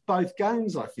lose both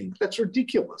games, I think. That's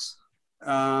ridiculous.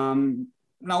 No,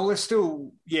 they're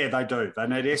still... Yeah, they do. They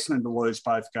need Essendon to lose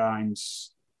both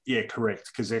games. Yeah,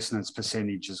 correct, because Essendon's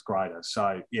percentage is greater.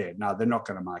 So, yeah, no, they're not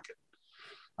going to make it.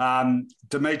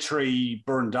 Dimitri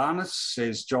Burandanis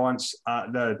says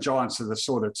the Giants are the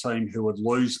sort of team who would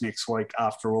lose next week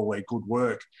after all their good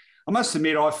work. I must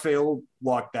admit, I feel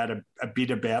like that a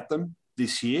bit about them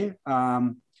this year.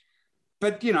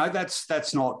 But, you know,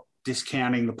 that's not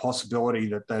discounting the possibility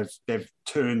that they've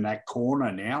turned that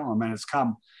corner now. I mean, it's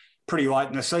come pretty late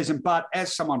in the season. But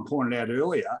as someone pointed out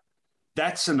earlier,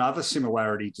 that's another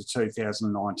similarity to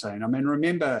 2019. I mean,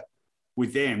 remember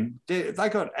with them, they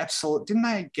got didn't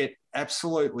they get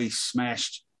absolutely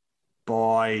smashed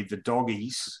by the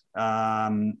Doggies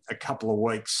a couple of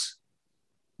weeks?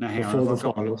 No, hang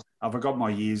on. Have I got my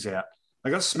years out? They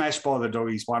got smashed by the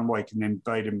Doggies one week and then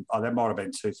beat them. Oh, that might have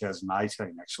been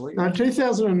 2018, actually. No,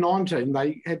 2019,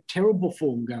 they had terrible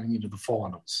form going into the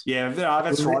finals. Yeah,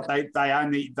 that's right.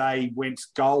 They went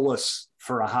goalless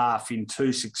for a half in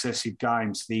two successive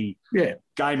games. The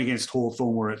game against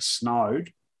Hawthorn where it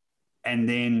snowed, and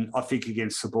then I think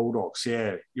against the Bulldogs.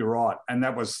 Yeah, you're right. And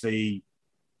that was they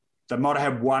might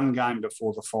have had one game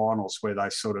before the finals where they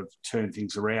sort of turned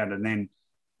things around and then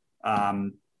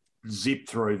zipped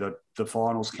through the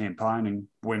finals campaign and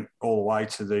went all the way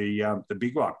to the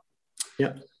big one.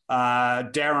 Yeah.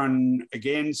 Darren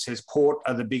again says Port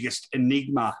are the biggest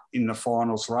enigma in the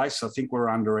finals race. I think we're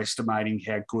underestimating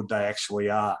how good they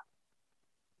actually are.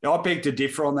 Now, I beg to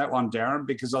differ on that one, Darren,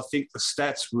 because I think the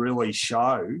stats really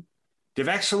show they've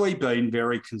actually been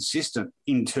very consistent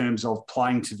in terms of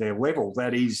playing to their level.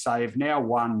 That is, they have now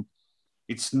won,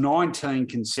 it's 19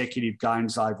 consecutive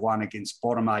games they've won against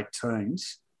bottom 8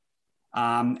 teams.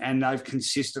 And they've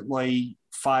consistently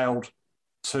failed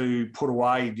to put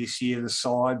away this year the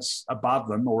sides above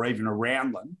them or even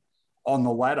around them on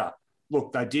the ladder.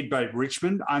 Look, they did beat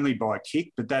Richmond only by a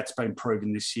kick, but that's been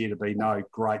proven this year to be no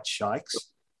great shakes.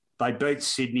 They beat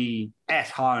Sydney at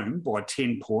home by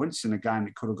 10 points in a game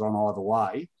that could have gone either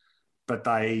way, but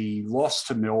they lost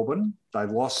to Melbourne, they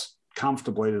lost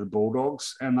comfortably to the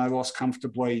Bulldogs, and they lost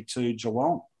comfortably to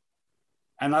Geelong.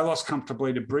 And they lost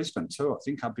comfortably to Brisbane too, I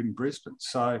think, up in Brisbane.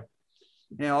 So,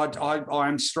 yeah, I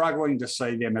am struggling to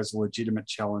see them as a legitimate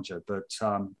challenger. But,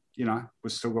 you know,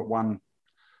 we've still got one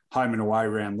home and away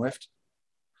round left.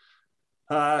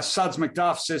 Suds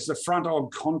McDuff says the front-on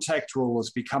contact rule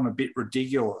has become a bit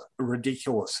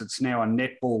ridiculous. It's now a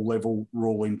netball level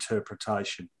rule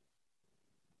interpretation.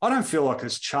 I don't feel like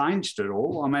it's changed at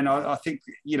all. I mean, I think,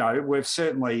 you know, we've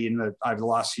certainly over the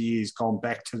last few years gone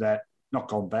back to that. Not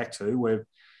gone back to,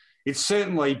 it's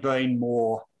certainly been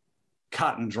more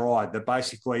cut and dried, that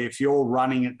basically if you're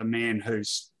running at the man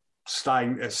who's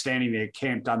standing there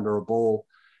camped under a ball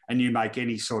and you make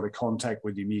any sort of contact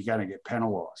with him, you're going to get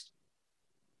penalised.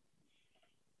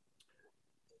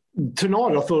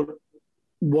 Tonight, I thought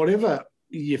whatever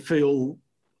you feel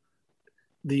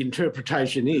the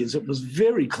interpretation is, it was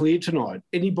very clear tonight.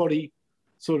 Anybody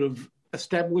sort of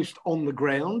established on the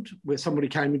ground where somebody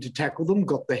came in to tackle them,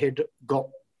 got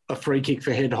a free kick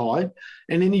for head high,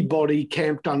 and anybody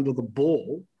camped under the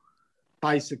ball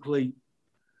basically,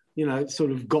 you know,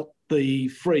 sort of got the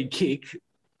free kick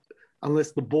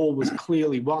unless the ball was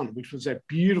clearly won, which was that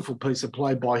beautiful piece of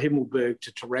play by Himmelberg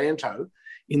to Taranto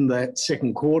in that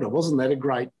second quarter. Wasn't that a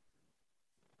great,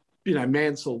 you know,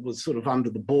 Mansell was sort of under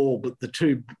the ball, but the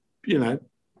two, you know,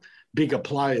 bigger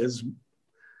players,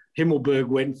 Himmelberg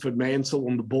went for Mansell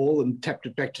on the ball and tapped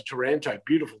it back to Taranto.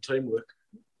 Beautiful teamwork.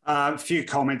 A few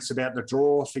comments about the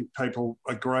draw. I think people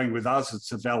agreeing with us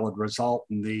it's a valid result,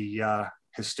 and the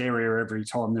hysteria every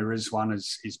time there is one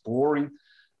is boring.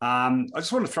 I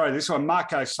just want to throw this one.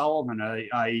 Mark O'Sullivan,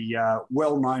 a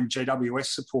well-known GWS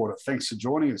supporter, thanks for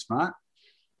joining us, Mark,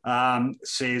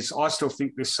 says, I still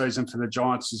think this season for the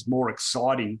Giants is more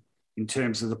exciting in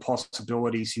terms of the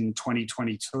possibilities in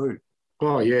 2022.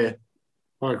 Oh, yeah.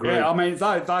 I agree. Yeah, I mean,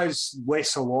 those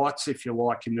lesser lights, if you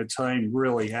like, in the team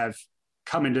really have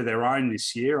come into their own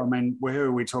this year. I mean, who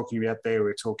are we talking about there?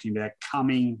 We're talking about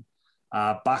Cumming,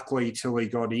 Buckley till he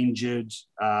got injured.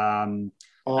 Iden,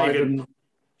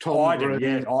 Tom Green.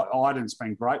 Yeah, Iden's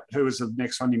been great. Who was the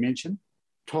next one you mentioned?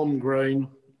 Tom Green.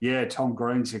 Yeah, Tom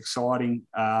Green's exciting.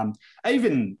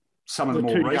 Even some of the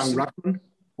more recent...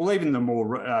 Well, even the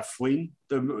more Flynn,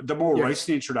 the more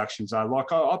recent introductions are.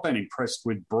 Like, I've been impressed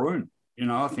with Bruin. You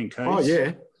know, I think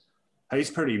he's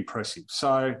pretty impressive.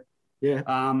 So,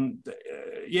 I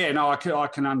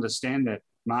can understand that,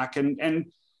 Mark. And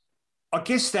I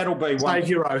guess that'll be one.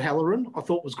 Xavier O'Halloran, I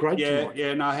thought was great tonight.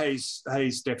 Yeah, no,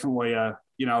 he's definitely a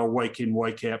week in,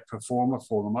 week out performer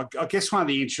for them. I guess one of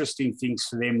the interesting things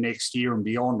for them next year and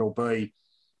beyond will be,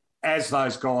 as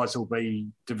those guys will be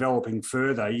developing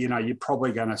further, you know, you're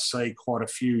probably going to see quite a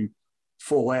few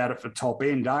fall out at the top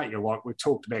end, aren't you? Like we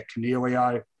talked about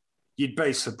Cornelio, you'd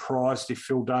be surprised if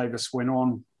Phil Davis went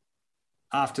on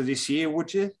after this year,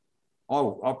 would you?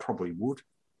 Oh, I probably would.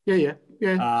 Yeah.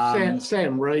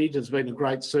 Sam Reid has been a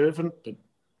great servant. But...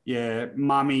 Yeah,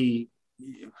 Mummy,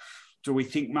 do we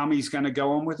think Mummy's going to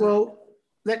go on with it? Well,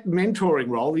 that mentoring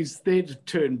role is there to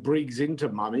turn Briggs into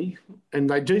Mummy, and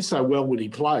they do so well when he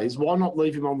plays. Why not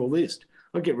leave him on the list?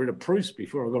 I'd get rid of Proust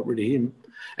before I got rid of him.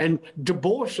 And De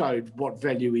Boer showed what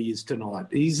value he is tonight.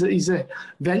 He's a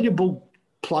valuable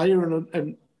player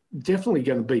and definitely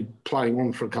going to be playing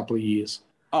on for a couple of years.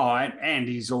 Oh, and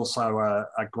he's also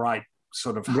a great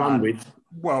sort of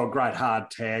a great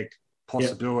hard tag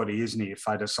possibility, isn't he? If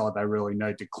they decide they really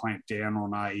need to clamp down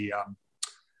on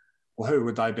who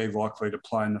would they be likely to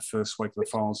play in the first week of the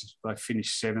finals? They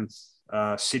finish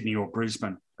 7th, Sydney or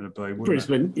Brisbane. It'd be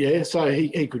Brisbane, yeah. So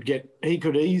he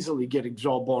could easily get a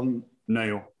job on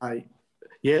Neil. Like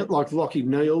Lachie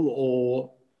Neale,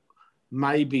 or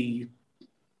maybe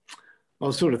I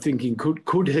was sort of thinking,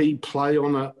 could he play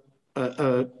on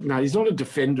no, he's not a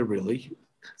defender really.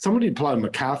 Somebody to play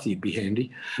McCarthy would be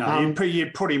handy. No,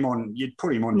 you'd put him on your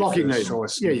first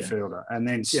choice midfielder, and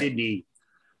then Sydney.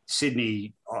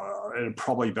 It'd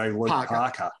probably be Luke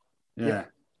Parker. Yeah.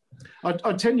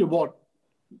 I tell you what.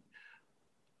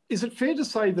 Is it fair to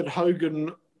say that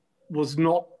Hogan was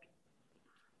not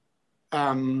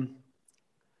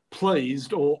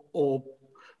pleased or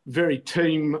very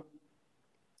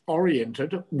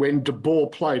team-oriented when De Boer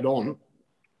played on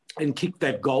and kicked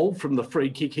that goal from the free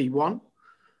kick he won?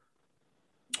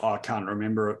 Oh, I can't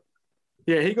remember it.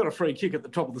 Yeah, he got a free kick at the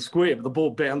top of the square, but the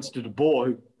ball bounced to De Boer,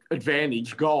 who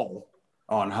advantage goal.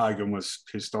 Oh, and Hogan was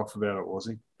pissed off about it, was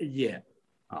he? Yeah.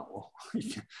 Oh, well,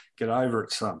 get over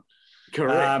it, son.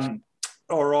 Correct.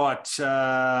 All right.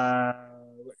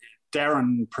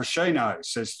 Darren Prashino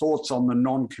says, thoughts on the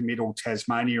non-committal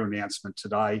Tasmania announcement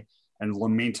today and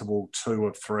lamentable 2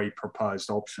 of 3 proposed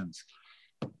options.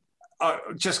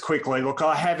 Just quickly, look,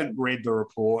 I haven't read the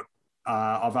report.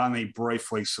 I've only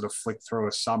briefly sort of flicked through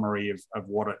a summary of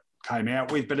what it came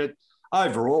out with, but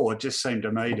overall, it just seemed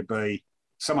to me to be,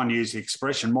 someone used the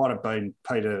expression, might have been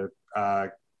Peter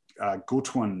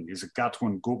Gutwin,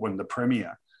 the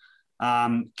Premier,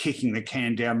 kicking the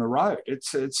can down the road.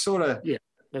 It's sort of,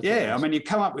 I mean, you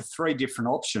come up with 3 different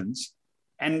options,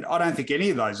 and I don't think any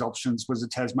of those options was a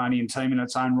Tasmanian team in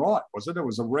its own right, was it? It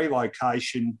was a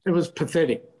relocation. It was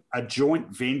pathetic. A joint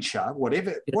venture,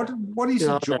 whatever. Yeah. What is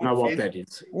a joint venture? I don't know what that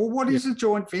is. Well, what is a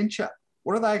joint venture?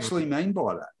 What do they actually mean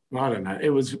by that? I don't know. It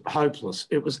was hopeless.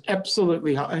 It was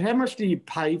absolutely hopeless. How much do you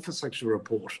pay for such a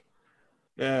report?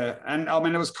 Yeah, and I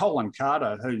mean, it was Colin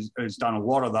Carter who's done a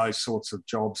lot of those sorts of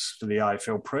jobs for the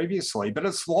AFL previously, but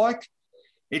it's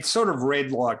sort of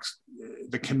read like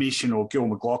the Commission or Gil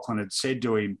McLachlan had said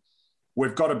to him,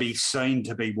 we've got to be seen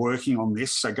to be working on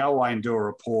this, so go away and do a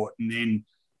report and then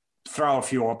throw a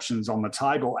few options on the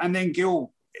table. And then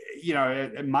Gil,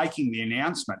 making the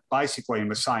announcement, basically in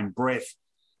the same breath,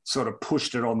 sort of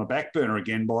pushed it on the back burner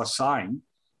again by saying,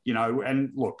 and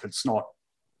look, it's not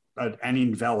an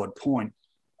invalid point.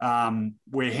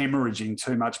 We're hemorrhaging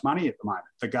too much money at the moment.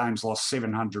 The game's lost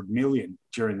 700 million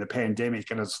during the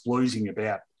pandemic and it's losing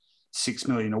about 6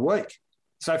 million a week.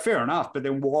 So fair enough, but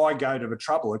then why go to the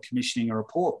trouble of commissioning a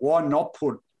report? Why not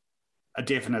put a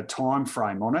definite time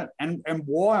frame on it? And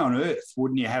why on earth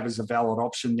wouldn't you have as a valid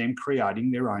option them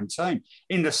creating their own team?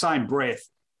 In the same breath,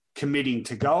 committing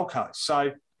to Gold Coast.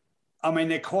 So, I mean,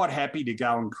 they're quite happy to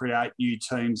go and create new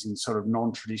teams in sort of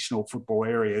non-traditional football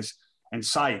areas and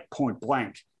say point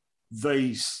blank,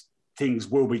 these things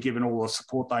will be given all the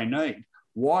support they need.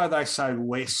 Why are they so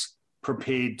less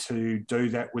prepared to do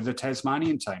that with the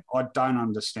Tasmanian team? I don't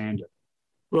understand it.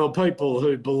 Well, people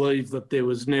who believe that there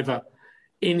was never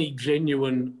any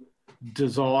genuine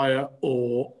desire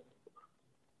or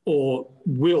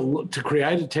will to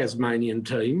create a Tasmanian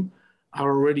team are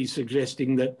already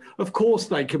suggesting that, of course,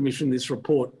 they commissioned this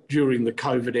report during the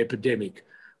COVID epidemic.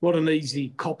 What an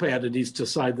easy cop-out it is to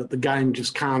say that the game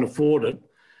just can't afford it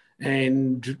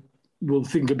and we'll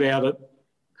think about it,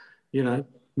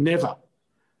 never.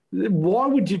 Why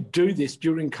would you do this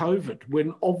during COVID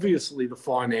when obviously the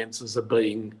finances are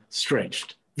being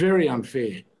stretched? Very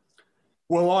unfair.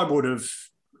 Well, I would have,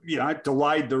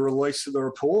 delayed the release of the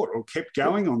report or kept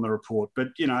going on the report. But,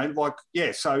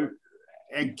 so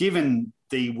and given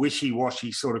the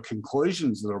wishy-washy sort of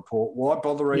conclusions of the report, why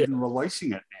bother even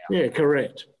releasing it now? Yeah,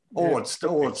 correct. All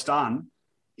it's done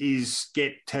is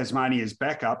get Tasmania's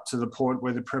back up to the point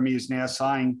where the Premier's now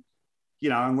saying,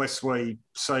 unless we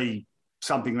see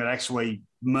something that actually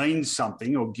means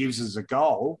something or gives us a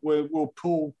goal, we'll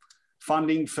pull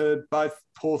funding for both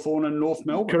Hawthorn and North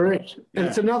Melbourne. Correct. And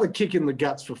it's another kick in the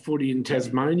guts for footy in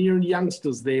Tasmania, and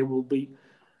youngsters there will be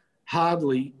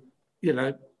hardly,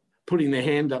 putting their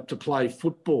hand up to play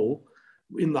football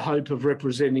in the hope of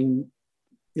representing,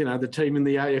 the team in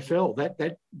the AFL.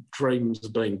 That dream's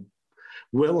been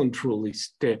well and truly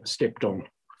stepped on.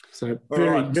 So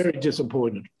very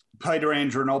disappointed. Peter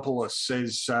Andronopoulos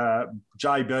says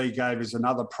JB gave us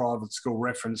another private school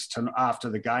reference to after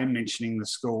the game, mentioning the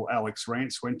school Alex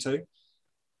Rance went to.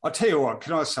 I tell you what,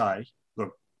 can I say,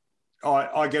 look,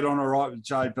 I get on all right with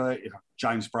JB,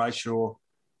 James Brayshaw.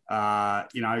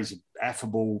 He's an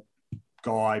affable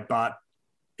guy, but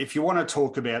if you want to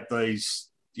talk about these,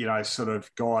 sort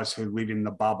of guys who live in the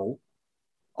bubble,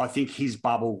 I think his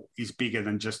bubble is bigger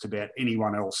than just about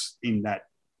anyone else in that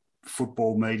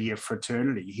football media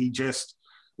fraternity. He just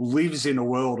lives in a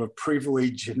world of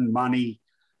privilege and money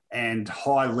and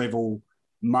high-level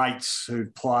mates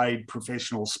who've played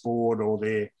professional sport or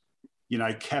they're,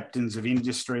 captains of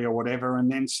industry or whatever.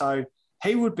 And then so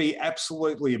he would be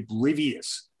absolutely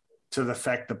oblivious to the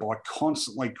fact that by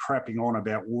constantly crapping on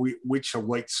about which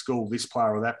elite school this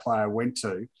player or that player went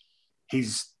to,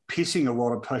 he's pissing a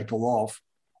lot of people off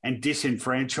and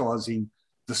disenfranchising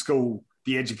the school,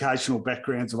 the educational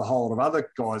backgrounds of a whole lot of other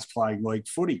guys playing league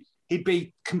footy. He'd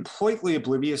be completely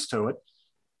oblivious to it.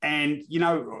 And,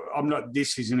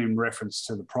 this isn't in reference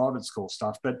to the private school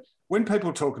stuff, but when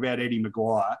people talk about Eddie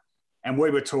Maguire, and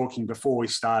we were talking before we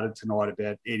started tonight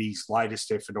about Eddie's latest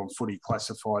effort on Footy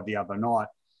Classified the other night,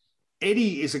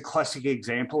 Eddie is a classic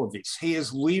example of this. He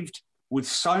has lived with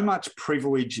so much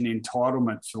privilege and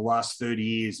entitlement for the last 30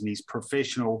 years in his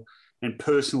professional and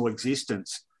personal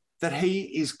existence that he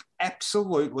is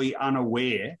absolutely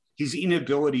unaware. His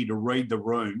inability to read the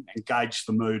room and gauge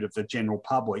the mood of the general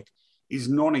public is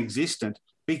non-existent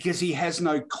because he has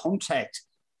no contact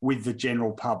with the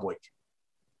general public.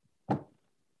 Do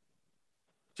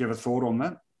you have a thought on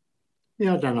that?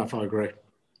 Yeah, I don't know if I agree.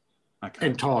 Okay.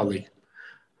 Entirely.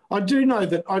 I do know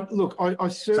that, I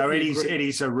certainly... So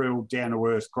Eddie's a real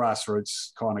down-to-earth,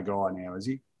 grassroots kind of guy now, is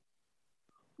he?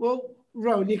 Well,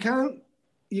 Rowan, you can't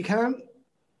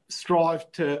strive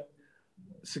to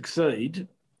succeed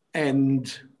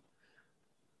and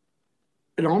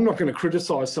I'm not going to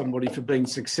criticise somebody for being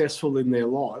successful in their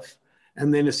life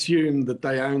and then assume that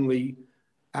they only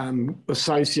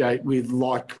associate with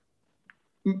like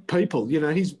people.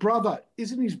 His brother,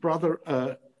 isn't his brother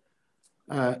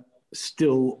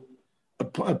still a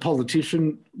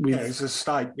politician with... Yeah,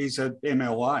 he's a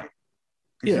MLA.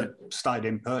 He's a state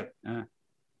MP. Yeah.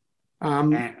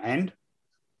 And?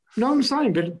 No, I'm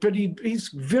saying, but he's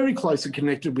very closely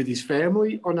connected with his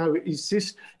family. I know his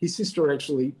sister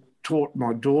actually taught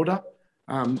my daughter,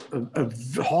 a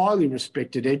highly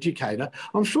respected educator.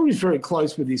 I'm sure he's very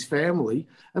close with his family,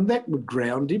 and that would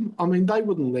ground him. I mean, they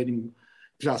wouldn't let him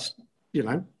just,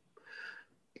 Well,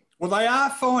 they are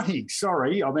fighting.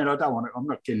 Sorry. I mean, I'm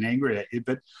not getting angry at you,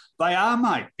 but they are,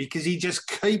 mate, because he just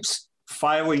keeps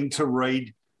failing to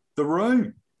read the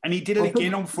room. And he did it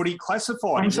again on Footy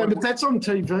Classified. I'm saying, but that's on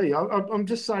TV. I'm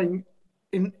just saying...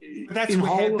 That's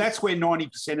where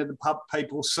 90% of the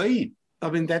people see him. I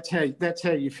mean, that's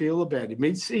how you feel about him.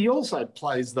 He also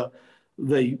plays the. I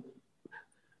mean,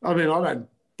 I don't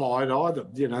buy it either.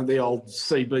 The old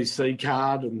CBC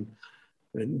card and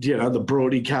the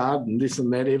Broady card and this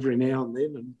and that every now and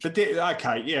then.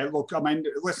 Okay, yeah. Look, I mean,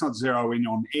 let's not zero in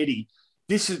on Eddie.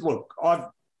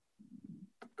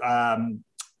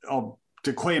 I'll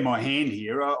declare my hand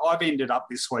here. I've ended up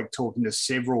this week talking to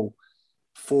several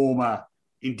former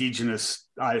Indigenous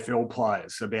AFL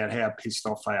players about how pissed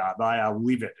off they are. They are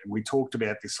livid, and we talked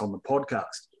about this on the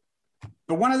podcast.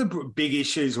 But one of the big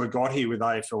issues we've got here with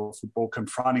AFL football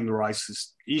confronting the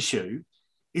racist issue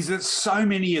is that so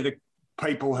many of the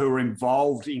people who are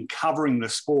involved in covering the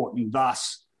sport and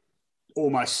thus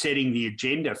almost setting the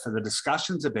agenda for the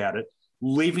discussions about it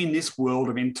live in this world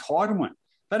of entitlement.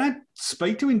 They don't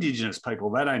speak to Indigenous people.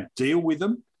 They don't deal with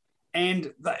them.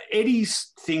 And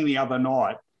Eddie's thing the other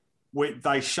night, where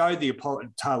they showed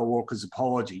Taylor Walker's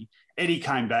apology, Eddie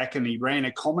came back and he ran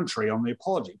a commentary on the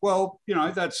apology. Well,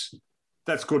 that's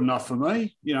good enough for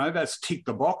me. That's tick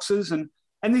the boxes. And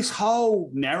this whole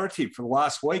narrative for the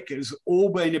last week has all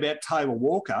been about Taylor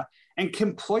Walker and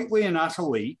completely and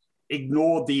utterly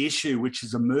ignored the issue which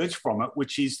has emerged from it,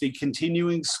 which is the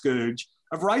continuing scourge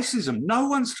of racism. No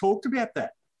one's talked about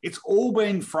that. It's all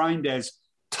been framed as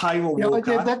Taylor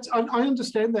Walker. I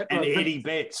understand that. And Eddie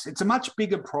Betts. It's a much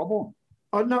bigger problem.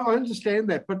 I understand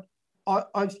that, but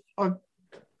I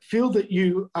feel that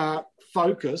you are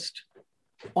focused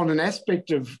on an aspect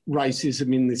of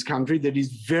racism in this country that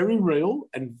is very real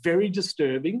and very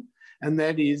disturbing and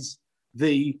that is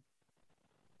the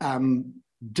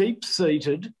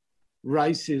deep-seated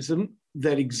racism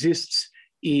that exists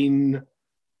in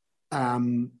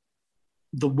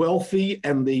the wealthy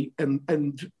and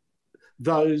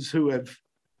those who have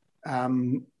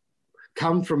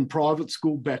come from private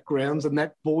school backgrounds, and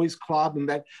that boys' club and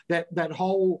that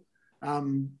whole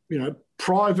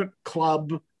private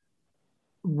club,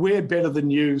 we're better than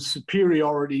you,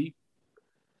 superiority,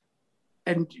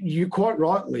 and you quite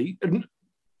rightly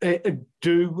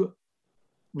do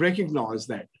recognise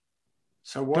that.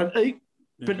 So what?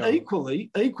 But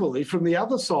equally, from the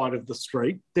other side of the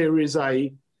street, there is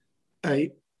a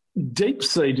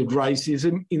deep-seated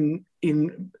racism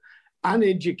in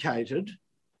uneducated,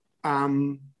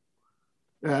 I'm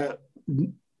not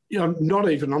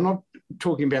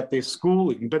talking about their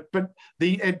schooling, but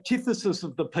the antithesis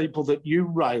of the people that you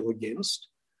rail against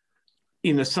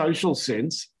in a social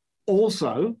sense,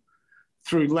 also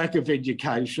through lack of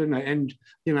education and,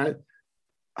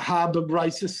 harbour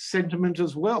racist sentiment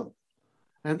as well.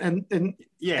 Okay,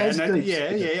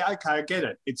 I get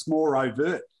it. It's more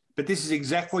overt. But this is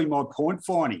exactly my point,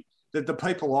 Finey, that the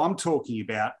people I'm talking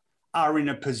about are in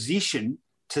a position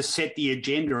to set the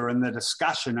agenda and the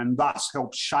discussion and thus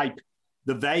help shape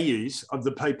the values of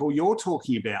the people you're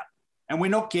talking about. And we're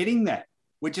not getting that.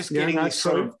 We're just getting this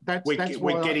sort of... That's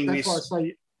why I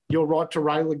say you're right to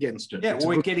rail against it. Yeah,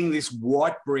 we're getting this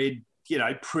white-bread,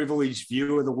 privileged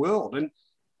view of the world. And,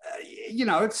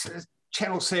 it's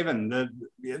Channel 7,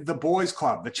 the boys'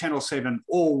 club, the Channel 7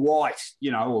 all-white,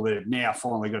 or they've now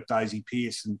finally got Daisy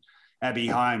Pearce and Abby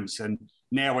Holmes, and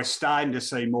now we're starting to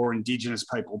see more Indigenous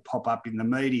people pop up in the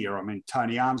media. I mean,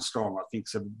 Tony Armstrong, I think,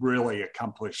 is a really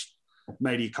accomplished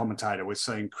media commentator. We're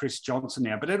seeing Chris Johnson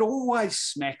now, but it always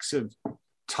smacks of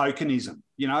tokenism.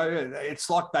 It's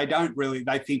like they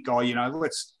think,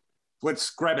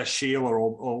 let's grab a Sheila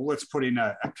or let's put in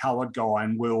a coloured guy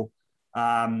and we'll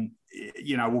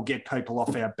get people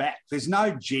off our back. There's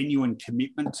no genuine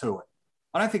commitment to it.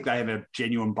 I don't think they have a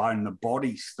genuine bone in the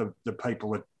bodies, the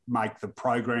people that make the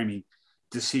programming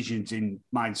decisions in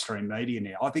mainstream media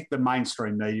now. I think the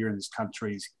mainstream media in this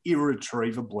country is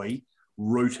irretrievably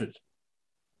rooted.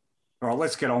 All right,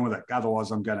 let's get on with it. Otherwise,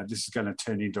 this is going to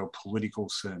turn into a political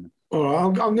sermon. All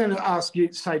right, I'm going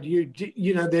to say to you,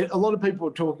 a lot of people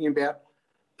are talking about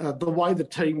the way the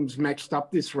teams matched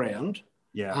up this round.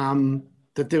 Yeah.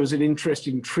 That there was an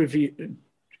interesting trivia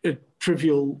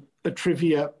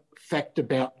fact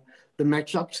about the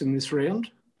matchups in this round.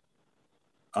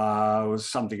 It was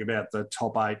something about the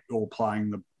top 8 all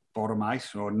playing the bottom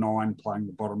 8 or 9 playing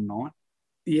the bottom 9.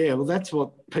 Yeah, well, that's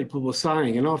what people were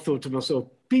saying. And I thought to myself,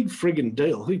 big friggin'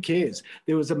 deal. Who cares?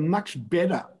 There was a much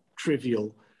better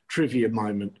trivia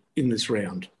moment in this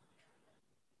round.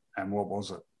 And what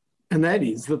was it? And that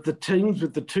is that the teams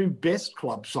with the 2 best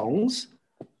club songs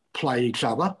play each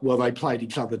other. Well, they played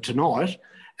each other tonight.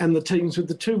 And the teams with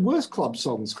the 2 worst club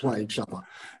songs play each other.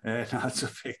 Yeah, no, it's a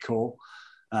fair call.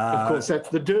 Of course, that's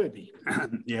the Derby.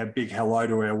 Yeah, big hello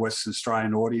to our Western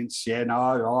Australian audience. Yeah, no,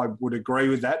 I would agree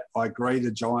with that. I agree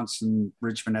the Giants and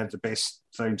Richmond have the best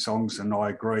theme songs, and I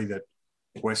agree that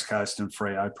West Coast and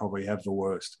Freo probably have the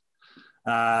worst.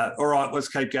 All right, let's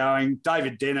keep going.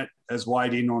 David Dennett has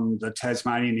weighed in on the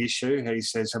Tasmanian issue. He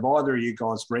says, have either of you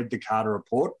guys read the Carter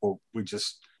report? Or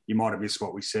you might have missed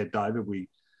what we said, David. We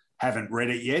haven't read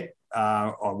it yet.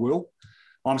 I will.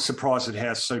 I'm surprised at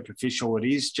how superficial it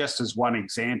is. Just as one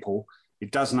example,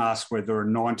 it doesn't ask whether a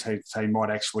 19th team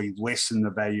might actually lessen the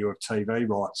value of TV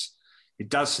rights. It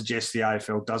does suggest the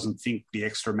AFL doesn't think the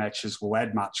extra matches will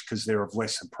add much because they're of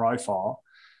lesser profile.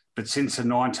 But since the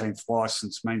 19th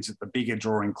licence means that the bigger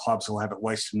drawing clubs will have at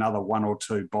least another 1 or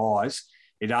 2 buys,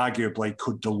 it arguably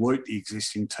could dilute the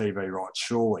existing TV rights,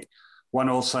 surely. One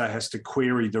also has to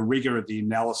query the rigour of the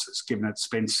analysis, given it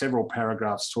spends several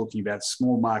paragraphs talking about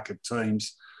small market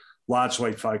teams,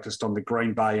 largely focused on the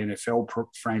Green Bay NFL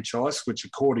franchise, which,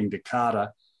 according to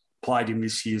Carter, played in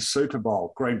this year's Super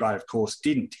Bowl. Green Bay, of course,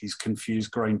 didn't. He's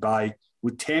confused Green Bay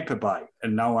with Tampa Bay,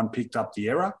 and no one picked up the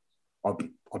error. I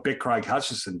bet Craig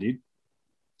Hutchison did.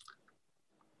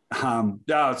 No,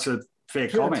 it's a fair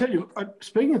comment. I tell you,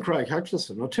 speaking of Craig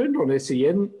Hutchison, I turned on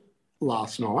SEN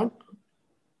last night.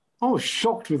 I was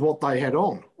shocked with what they had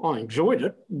on. I enjoyed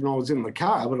it when I was in the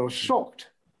car, but I was shocked.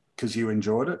 Because you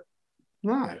enjoyed it?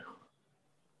 No.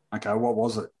 Okay, what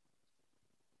was it?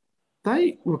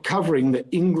 They were covering the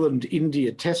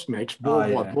England-India test match, ball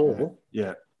by ball.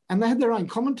 Yeah. And they had their own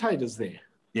commentators there.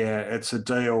 Yeah, it's a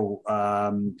deal.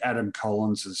 Adam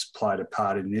Collins has played a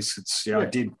part in this. I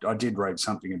did read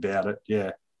something about it,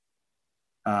 yeah.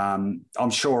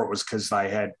 I'm sure it was because they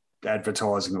had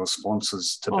advertising or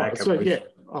sponsors to back it with. Yeah.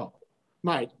 Oh,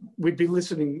 mate, we'd be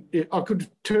listening. I could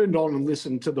have turned on and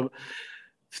listened to the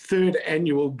 3rd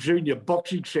annual Junior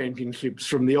Boxing Championships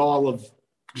from the Isle of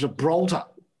Gibraltar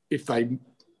if they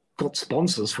got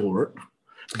sponsors for it.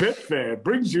 Betfair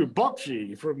brings you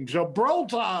Boxy from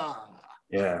Gibraltar.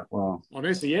 Yeah, well.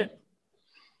 On SEN.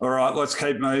 All right, let's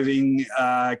keep moving.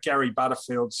 Gary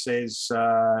Butterfield says,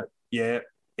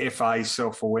 FA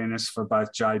self-awareness for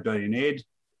both JB and Ed.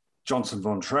 Johnson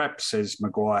Von Trapp says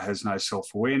Maguire has no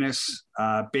self-awareness.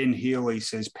 Ben Healy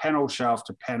says panel show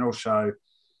after panel show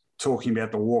talking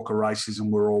about the Walker racism,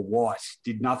 we're all white.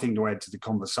 Did nothing to add to the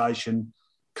conversation.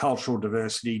 Cultural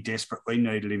diversity desperately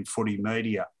needed in footy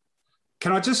media.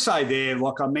 Can I just say there,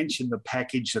 like I mentioned the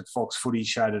package that Fox Footy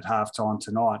showed at halftime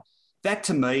tonight, that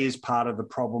to me is part of the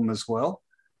problem as well.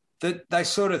 That they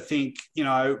sort of think,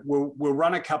 we'll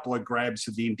run a couple of grabs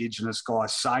of the Indigenous guy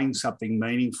saying something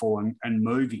meaningful and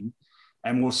moving,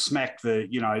 and we'll smack the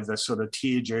sort of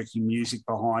tear-jerking music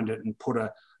behind it and put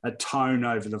a tone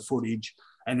over the footage.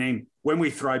 And then when we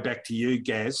throw back to you,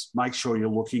 Gaz, make sure you're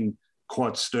looking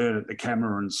quite stern at the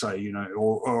camera and say,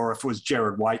 or if it was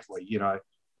Jared Waitley,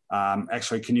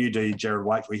 actually, can you do Jared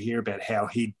Waitley here about how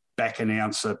he'd back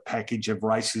announce a package of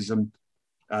racism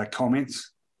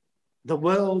comments? The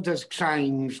world has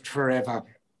changed forever.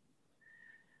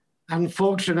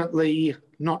 Unfortunately,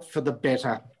 not for the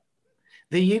better.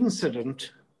 The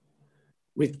incident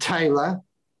with Taylor,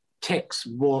 Tex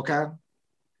Walker,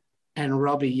 and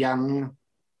Robbie Young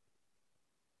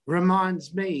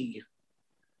reminds me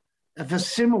of a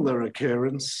similar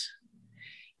occurrence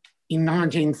in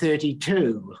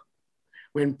 1932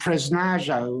 when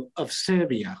Presnajo of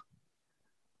Serbia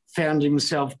found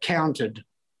himself counted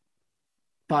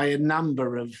by a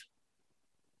number of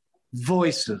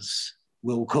voices,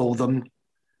 we'll call them,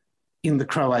 in the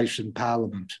Croatian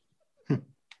parliament.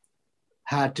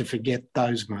 Hard to forget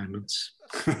those moments.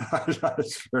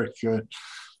 That's very good.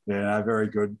 Yeah, very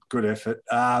good. Good effort.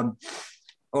 All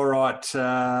right.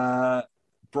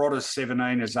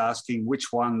 Brodders17 is asking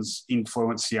which ones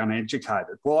influence the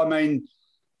uneducated. Well, I mean,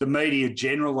 the media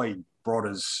generally,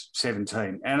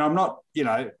 Brodders17, and I'm not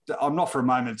for a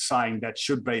moment saying that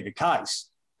should be the case,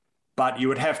 but you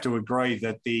would have to agree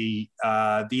that the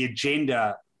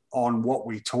agenda on what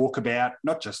we talk about,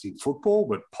 not just in football,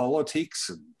 but politics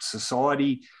and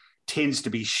society, tends to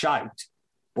be shaped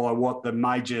by what the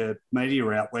major media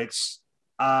outlets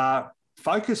are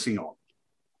focusing on.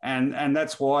 And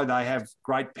that's why they have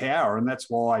great power, and that's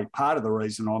why part of the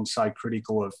reason I'm so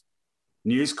critical of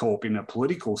News Corp in a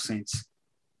political sense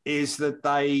is that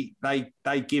they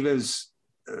give us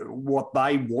what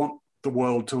they want the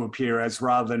world to appear as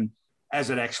rather than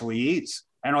as it actually is.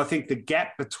 And I think the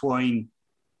gap between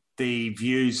the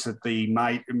views that the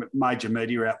major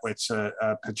media outlets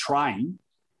are portraying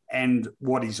and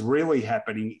what is really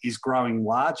happening is growing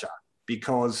larger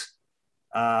because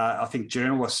I think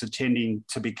journalists are tending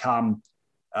to become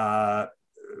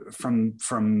from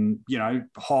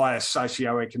higher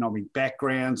socioeconomic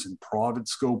backgrounds and private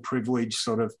school privilege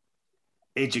sort of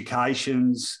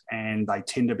educations, and they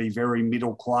tend to be very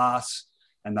middle class,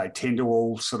 and they tend to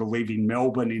all sort of live in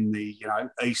Melbourne in the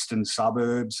eastern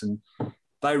suburbs, and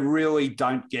they really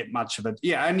don't get much of it.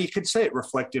 Yeah, and you can see it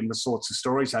reflected in the sorts of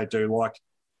stories they do, like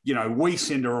we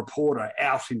send a reporter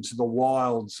out into the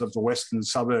wilds of the western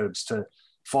suburbs to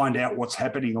find out what's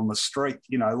happening on the street,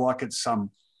 like it's some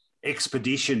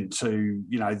expedition to,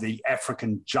 the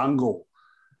African jungle.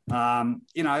 We're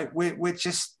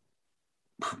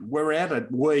out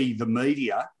at the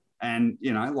media, and,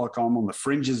 like I'm on the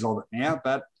fringes of it now,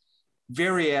 but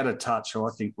very out of touch, I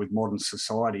think, with modern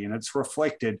society. And it's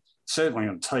reflected, certainly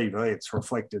on TV, it's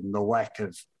reflected in the lack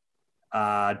of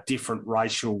different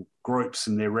racial groups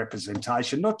and their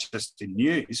representation, not just in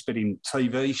news, but in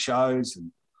TV shows.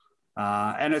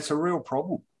 And it's a real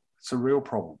problem. It's a real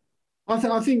problem. I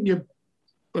think you're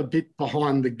a bit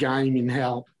behind the game in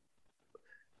how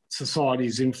society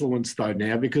is influenced, though,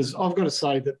 now, because I've got to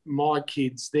say that my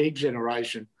kids, their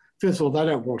generation, first of all, they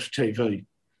don't watch TV.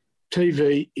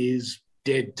 TV is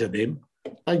dead to them.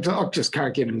 I just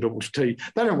can't get them to watch TV.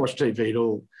 They don't watch TV at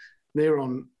all. They're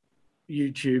on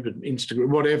YouTube and Instagram,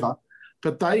 whatever.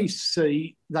 But that's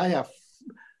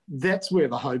where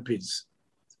the hope is.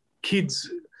 Kids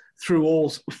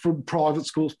from private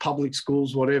schools, public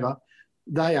schools, whatever,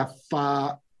 they are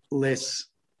far less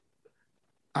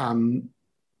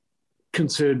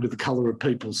concerned with the colour of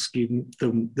people's skin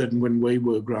than when we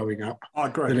were growing up. I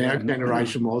agree. Than our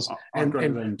generation was. And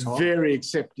very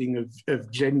accepting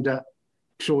of gender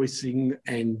choicing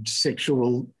and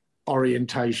sexual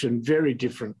orientation, very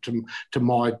different to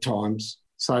my times.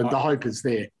 So the hope is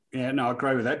there. Yeah, no, I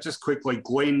agree with that. Just quickly,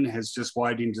 Glenn has just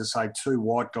weighed in to say 2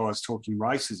 white guys talking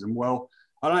racism. Well,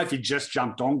 I don't know if you just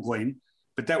jumped on Glenn,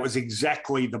 but that was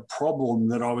exactly the problem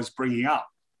that I was bringing up.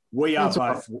 We are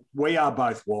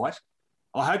both white.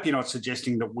 I hope you're not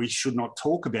suggesting that we should not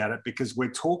talk about it, because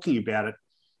we're talking about it,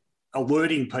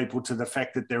 alerting people to the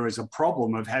fact that there is a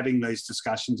problem of having these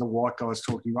discussions of white guys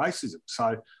talking racism.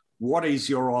 So what is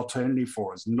your alternative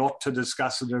for us? Not to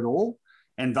discuss it at all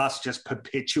and thus just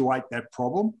perpetuate that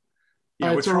problem?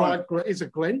 It's all right. Is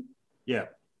it Glenn? Yeah.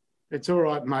 It's all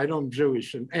right, mate. I'm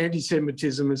Jewish, and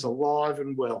anti-Semitism is alive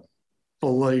and well.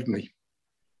 Believe me.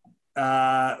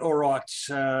 All right.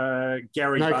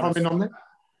 Gary. No comment on that?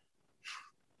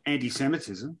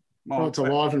 Anti-Semitism? Well, it's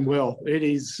alive and well. It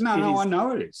is. No, I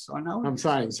know it is. I'm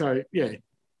saying, so, yeah.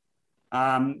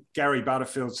 Gary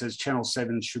Butterfield says Channel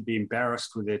 7 should be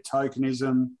embarrassed with their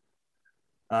tokenism.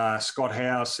 Scott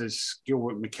Howe says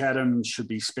Gilbert McAdam should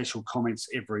be special comments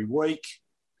every week.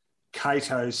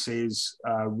 Cato says,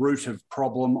 root of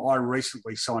problem. I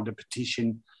recently signed a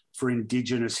petition for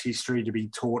Indigenous history to be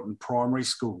taught in primary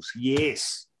schools.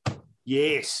 Yes.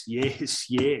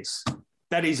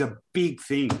 That is a big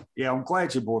thing. Yeah, I'm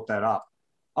glad you brought that up.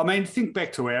 I mean, think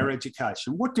back to our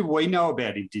education. What do we know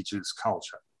about Indigenous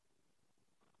culture?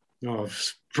 Oh,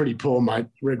 it's pretty poor, mate.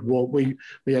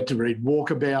 We had to read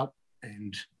Walkabout,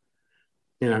 and,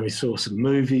 you know, we saw some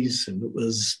movies, and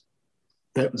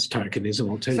that was tokenism,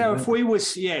 I'll tell you. So if we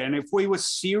were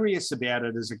serious about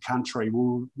it as a country,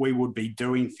 we would be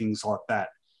doing things like that.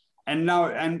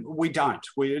 And we don't.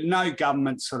 No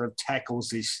government sort of tackles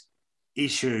this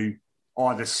issue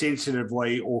either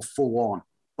sensitively or full on.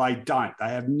 They don't. They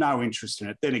have no interest in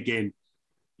it. Then again,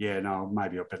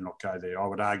 maybe I better not go there. I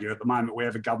would argue at the moment we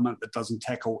have a government that doesn't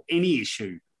tackle any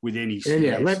issue with any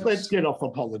seriousness. Yeah, let's get off the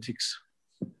politics.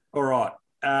 All right.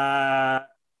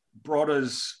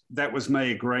 Brodders, that was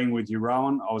me agreeing with you,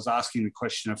 Rowan. I was asking the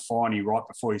question of Finey right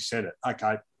before you said it.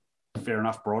 Okay, fair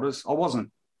enough, Brodders. I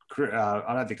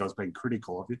don't think I was being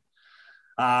critical of you.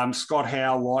 Scott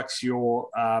Howe likes your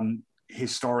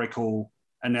historical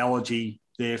analogy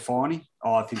there, Finey.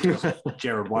 I think it was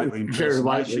Gerard Whateley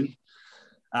impersonation.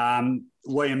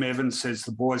 Liam Evans says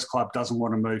the boys' club doesn't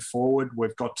want to move forward.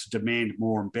 We've got to demand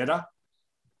more and better.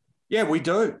 Yeah, we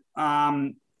do.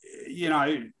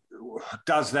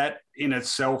 Does that in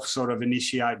itself sort of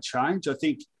initiate change? I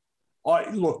think,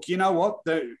 you know what?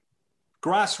 The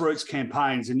grassroots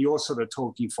campaigns, and you're sort of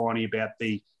talking, Finey, about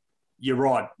you're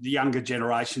right, the younger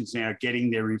generations now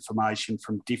getting their information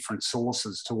from different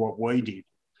sources to what we did,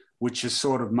 which has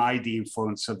sort of made the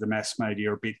influence of the mass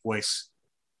media a bit less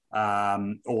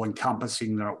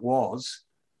all-encompassing than it was.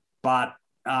 But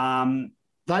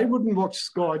they wouldn't watch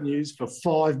Sky News for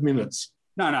 5 minutes.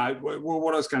 No. Well,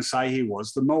 what I was going to say here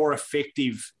was the more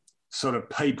effective sort of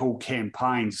people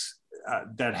campaigns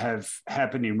that have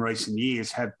happened in recent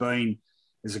years have been,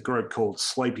 there's a group called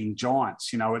Sleeping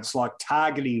Giants. You know, it's like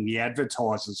targeting the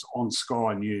advertisers on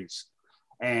Sky News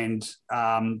and,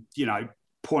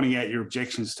 pointing out your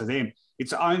objections to them.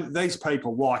 These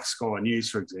people like Sky News,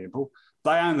 for example,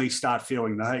 they only start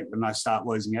feeling the heat when they start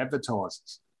losing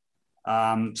advertisers.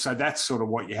 So that's sort of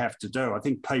what you have to do. I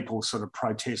think people sort of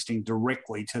protesting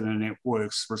directly to the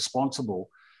networks responsible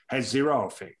has zero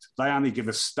effect. They only give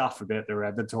us stuff about their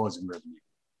advertising revenue.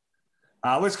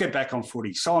 Let's get back on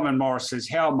footy. Simon Morris says,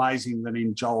 how amazing that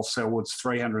in Joel Selwood's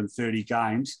 330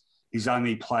 games, he's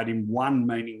only played in one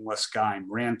meaningless game,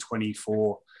 round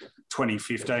 24,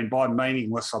 2015. By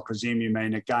meaningless, I presume you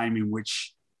mean a game in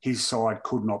which his side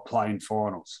could not play in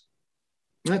finals.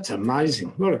 That's amazing.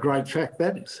 What a great fact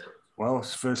that is. Well,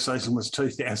 his first season was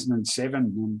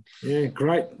 2007. Yeah,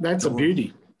 great. That's a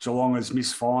beauty. Geelong has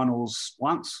missed finals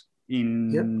once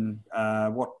in,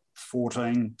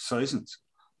 14 seasons.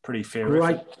 Pretty fair.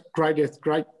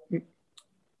 Great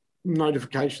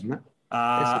notification, that.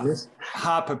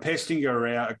 Harper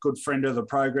Pestinger, a good friend of the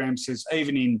program, says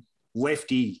even in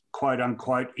lefty,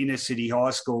 quote-unquote, inner-city high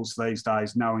schools these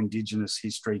days, no Indigenous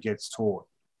history gets taught.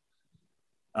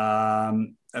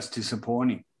 That's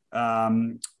disappointing.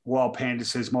 Wild Panda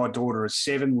says, my daughter is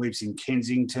 7, lives in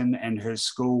Kensington, and her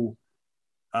school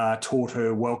taught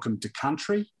her Welcome to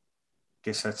Country.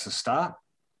 Guess that's a start.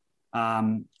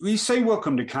 You see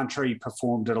Welcome to Country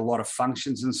performed at a lot of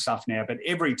functions and stuff now, but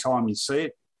every time you see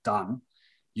it done,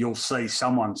 you'll see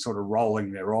someone sort of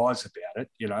rolling their eyes about it.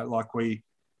 You know, like we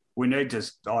need to,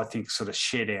 I think, sort of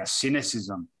shed our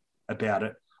cynicism about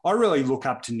it. I really look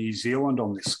up to New Zealand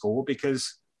on this score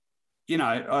because, you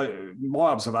know, my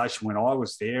observation when I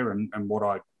was there and what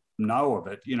I know of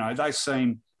it, you know,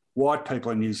 white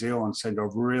people in New Zealand seem to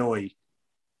have really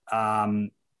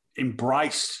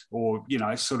embraced or,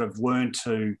 sort of learned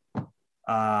to,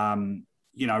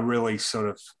 really sort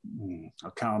of,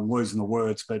 I'm losing the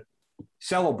words, but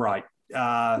celebrate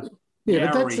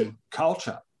Maori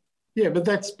culture. Yeah, but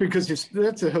that's because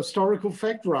that's a historical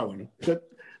fact, Rowan, that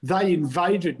they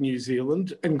invaded New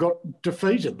Zealand and got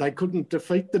defeated. They couldn't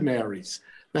defeat the Maoris.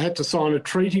 They had to sign a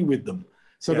treaty with them.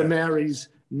 So the Maoris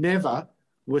never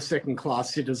were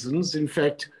second-class citizens. In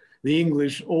fact, the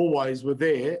English always were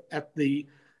there at the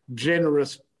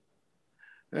generous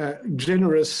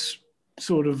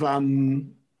sort of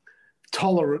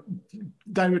tolerant.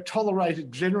 They were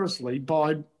tolerated generously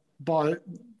by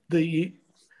the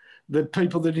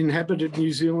people that inhabited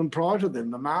New Zealand prior to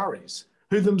them, the Maoris,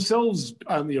 who themselves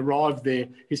only arrived there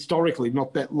historically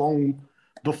not that long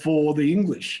before the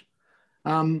English.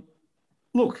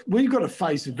 Look, we've got to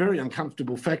face a very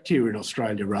uncomfortable fact here in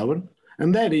Australia, Rowan,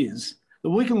 and that is that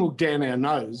we can look down our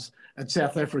nose at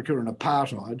South Africa and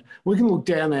apartheid. We can look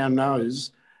down our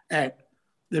nose at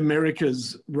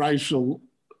America's racial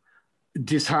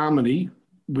disharmony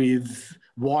with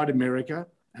white America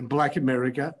and black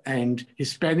America and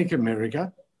Hispanic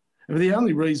America. And the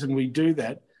only reason we do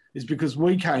that is because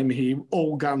we came here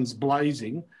all guns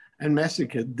blazing and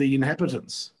massacred the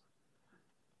inhabitants.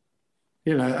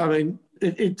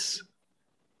 It's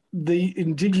the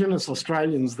Indigenous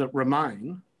Australians that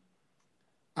remain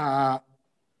are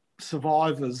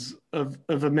survivors of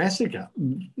a massacre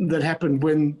that happened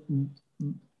when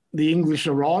the English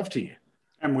arrived here.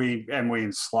 And we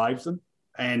enslaved them.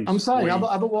 And I'm saying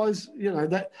otherwise,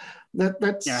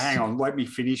 that's... hang on, let me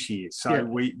finish here. So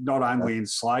we not only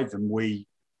enslaved them, we,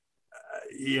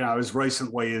 as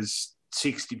recently as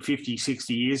 50,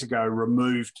 60 years ago,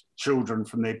 removed children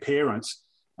from their parents,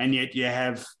 and yet you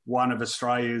have one of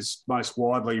Australia's most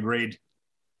widely read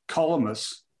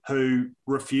columnists who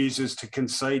refuses to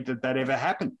concede that ever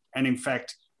happened, and in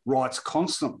fact writes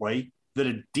constantly that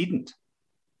it didn't.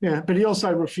 Yeah, but he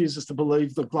also refuses to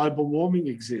believe that global warming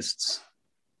exists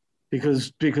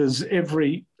because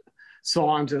every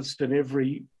scientist and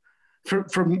every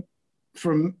from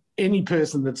any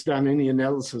person that's done any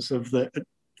analysis of the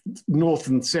North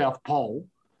and South Pole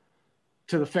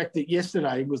to the fact that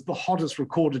yesterday was the hottest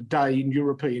recorded day in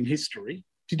European history.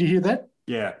 Did you hear that?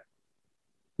 Yeah.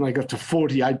 They got to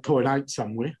 48.8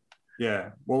 somewhere.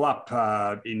 Yeah. Well, up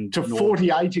to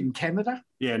 48 in Canada.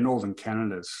 Yeah, Northern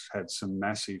Canada's had some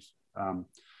massive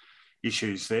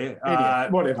issues there. Anyway,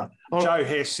 whatever. Joe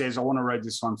Hess says, I want to read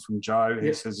this one from Joe.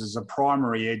 He says, as a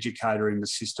primary educator in the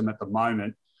system at the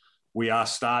moment, we are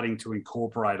starting to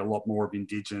incorporate a lot more of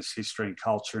Indigenous history and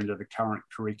culture into the current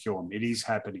curriculum. It is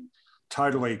happening.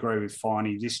 Totally agree with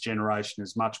Finey. This generation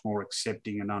is much more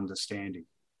accepting and understanding.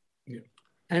 Yeah.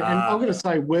 And I'm going to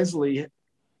say Wesley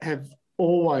have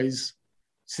always,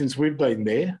 since we've been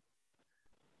there,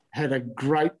 had a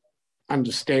great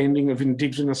understanding of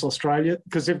Indigenous Australia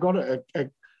because they've got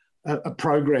a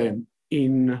program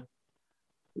in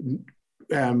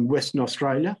Western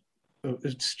Australia,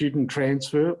 a student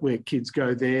transfer where kids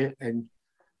go there and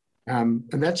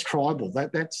that's tribal.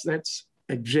 That's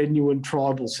a genuine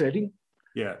tribal setting.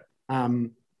 Yeah.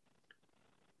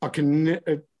 I can,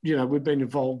 we've been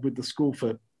involved with the school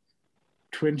for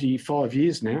 25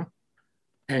 years now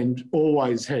and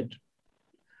always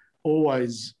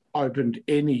opened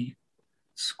any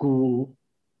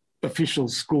official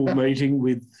school meeting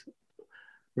with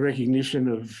recognition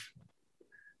of,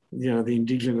 the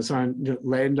Indigenous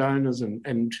landowners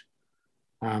and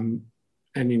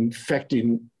in fact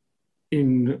in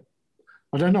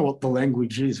I don't know what the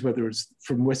language is, whether it's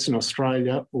from Western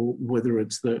Australia or whether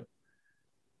it's the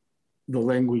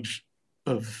language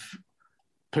of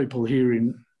people here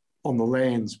on the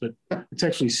lands, but it's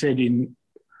actually said in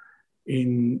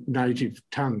native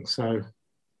tongue. So,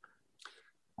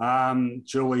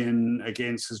 Julian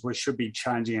again says we should be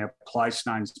changing our place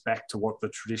names back to what the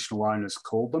traditional owners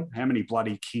called them. How many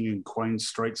bloody King and Queen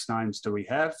streets names do we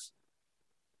have?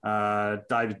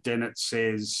 David Dennett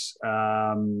says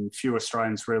few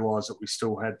Australians realise that we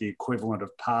still had the equivalent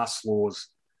of pass laws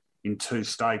in 2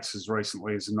 states as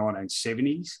recently as the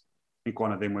 1970s. I think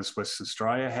one of them was Western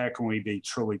Australia. How can we be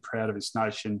truly proud of this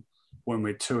nation when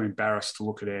we're too embarrassed to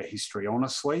look at our history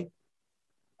honestly?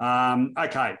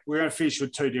 Okay, we're going to finish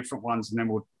with 2 different ones and then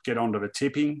we'll get on to the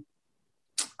tipping.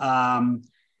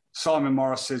 Simon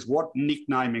Morris says, what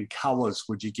nickname and colours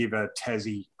would you give a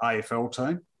Tassie AFL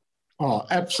team? Oh,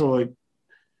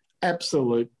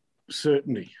 absolute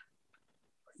certainty.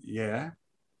 Yeah.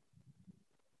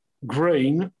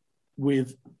 Green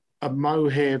with a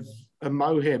mohair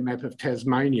map of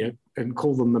Tasmania and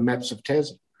call them the maps of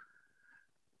Tassie.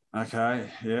 Okay,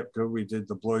 yep, good. We did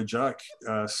the blue joke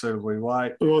suitably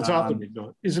late. Well, it's after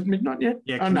midnight. Is it midnight yet?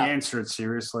 Yeah, can you answer it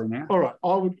seriously now? All right,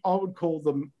 I would call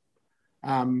them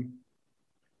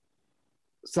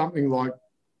something like,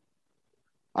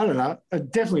 I don't know,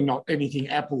 definitely not anything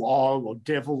Apple Isle or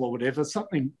Devil or whatever,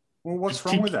 something. Well, what's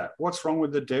wrong with that? What's wrong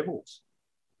with the Devils?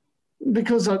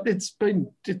 Because it's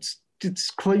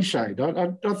cliched.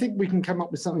 I think we can come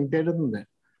up with something better than that.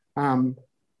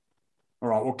 All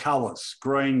right, well, colours,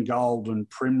 green, gold and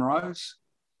primrose?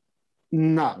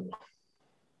 No.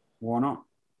 Why not?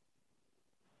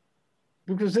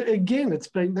 Because again,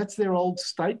 that's their old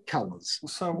state colours. Well,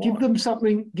 so what? Give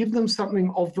them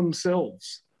something of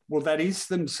themselves. Well, that is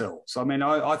themselves. I mean,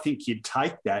 I think you'd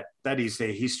take that. That is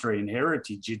their history and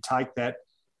heritage. You take that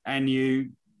and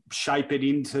you shape it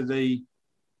into the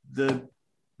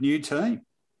new team.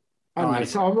 Okay,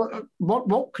 so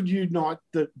what could unite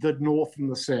the North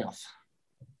and the South?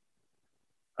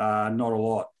 Not a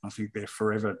lot. I think they're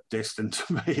forever destined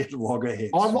to be at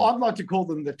loggerheads. I'd like to call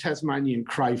them the Tasmanian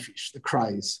crayfish, the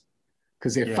crays,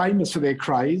 because they're famous for their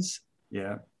crays.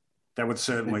 Yeah, that would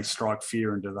certainly strike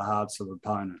fear into the hearts of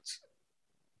opponents.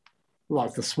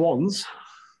 Like the swans.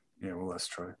 Yeah, well, that's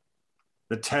true.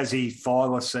 The Tassie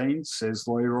thylacines, says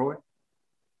Leroy.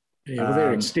 Yeah, well,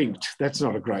 they're extinct. That's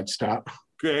not a great start.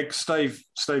 Yeah,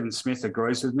 Stephen Smith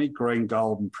agrees with me. Green,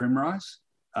 gold and primrose.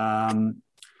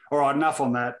 All right, enough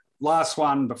on that. Last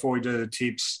one before we do the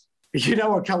tips. You know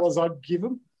what colours I'd give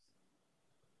them?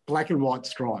 Black and white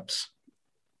stripes.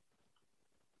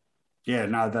 Yeah,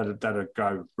 no, that'd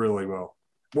go really well.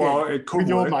 Well, yeah, it could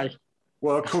with work. Your mate.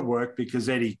 Well, it could work because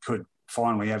Eddie could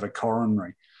finally have a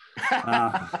coronary.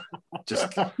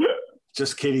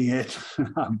 Just kidding, Ed.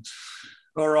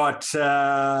 All right.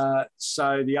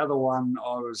 So the other one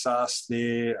I was asked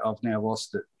there, I've now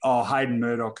lost it. Oh, Hayden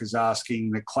Murdoch is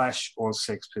asking the Clash or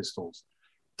Sex Pistols.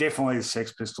 Definitely the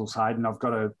Sex Pistols, Hayden. I've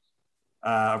got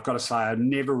to say I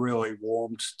never really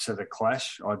warmed to the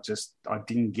Clash. I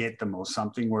didn't get them or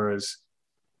something. Whereas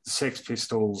the Sex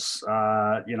Pistols,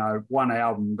 one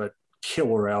album, but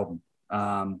killer album.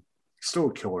 Still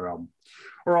a killer album.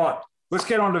 All right. Let's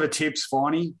get on to the tips,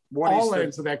 Finey. I'll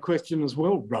answer that question as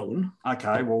well, Rowan.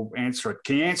 Okay, well, answer it.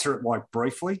 Can you answer it,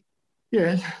 briefly?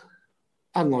 Yeah,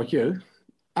 unlike you.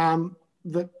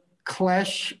 The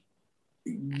Clash,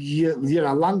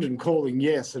 London Calling,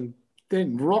 yes, and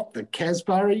then Rock the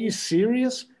Casbah. Are you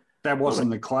serious? That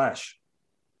wasn't the Clash.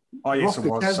 Oh, yes, it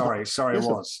was. Sorry, yes, it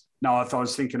was. No, I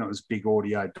was thinking it was Big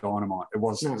Audio Dynamite. It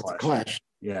was the Clash. The Clash.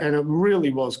 Yeah. And it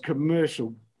really was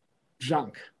commercial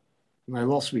junk. And they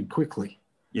lost me quickly.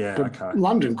 Yeah, but okay.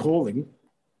 London Calling.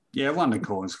 Yeah, London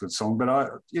Calling's a good song, but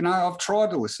I've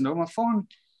tried to listen to them. I find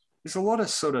there's a lot of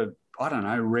sort of, I don't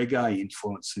know, reggae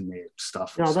influence in their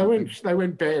stuff. No, they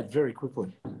went bad very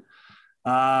quickly.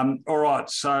 All right,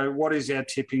 so what is our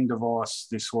tipping device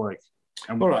this week?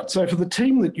 All right, so for the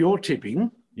team that you're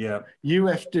tipping, yeah, you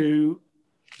have to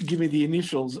give me the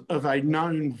initials of a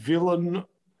known villain,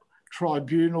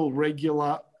 tribunal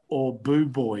regular, or boo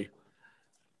boy.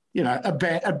 A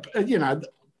bad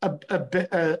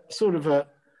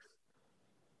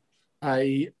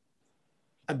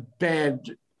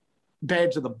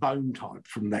to the bone type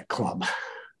from that club.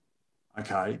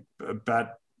 Okay,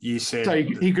 but you said... So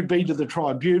he could be to the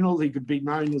tribunal, he could be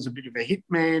known as a bit of a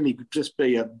hitman, he could just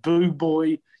be a boo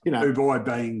boy, Boo boy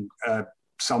being a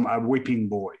whipping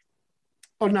boy.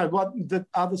 Oh, no, what the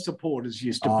other supporters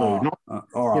used to boo.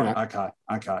 All right,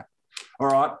 okay. All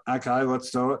right, okay,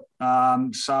 let's do it.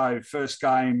 So first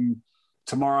game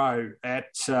tomorrow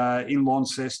at in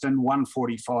Launceston,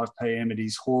 1:45 p.m. It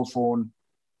is Hawthorn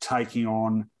taking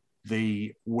on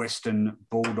the Western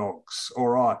Bulldogs. All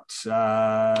right,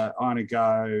 I'm going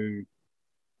to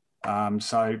go.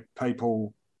 So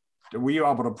people, were you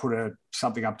able to put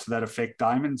something up to that effect,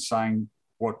 Damon, saying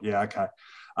what? Yeah, okay.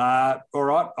 All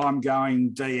right, I'm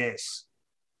going DS.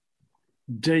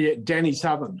 Danny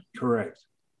Southern. Correct.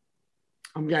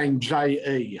 I'm going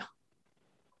JE.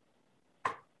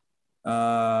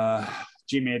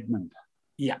 Jim Edmund.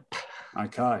 Yep.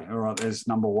 Okay. All right. There's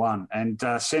number one. And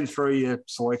send through your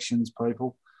selections,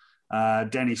 people.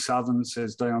 Danny Southern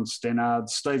says Dion Stennard.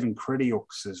 Stephen Crediuk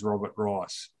says Robert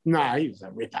Rice. No, he was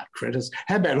a rip-up Critters.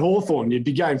 How about Hawthorn? You'd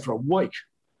be going for a week.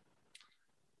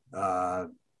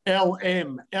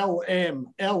 LM.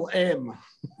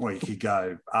 Well, you could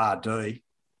go RD.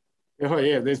 Oh,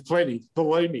 yeah, there's plenty.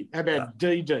 Believe me. How about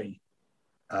DD?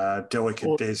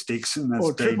 Delicate Des Dixon. That's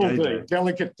or triple DD. D.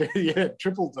 Delicate D. Yeah,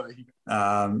 triple D.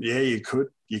 Yeah, you could.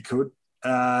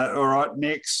 All right,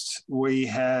 next we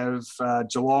have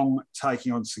Geelong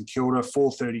taking on St Kilda,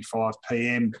 4:35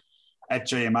 p.m. at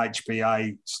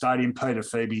GMHBA Stadium. Peter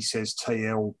Phoebe says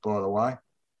TL, by the way,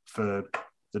 for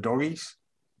the doggies.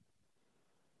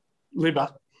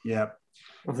 Libba. Yeah.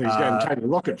 I think he's going to take a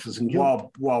rocket for St Kilda.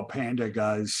 Wild Panda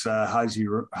goes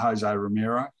Jose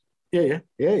Romero. Yeah,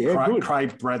 good.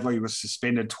 Craig Bradley was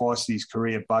suspended twice in his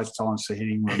career, both times for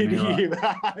hitting Romero.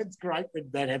 It's great when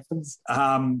that happens.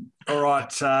 All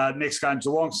right, next game,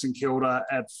 Geelong St Kilda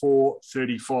at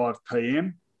 4:35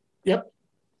 p.m. Yep.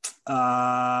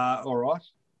 All right.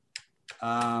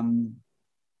 I'm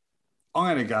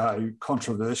going to go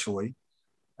controversially.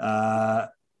 I'm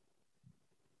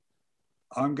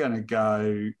going to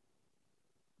go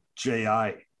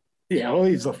GA. Yeah, well,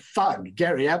 he's a thug,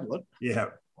 Gary Ablett. Yeah.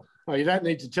 Oh, you don't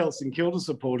need to tell St Kilda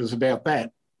supporters about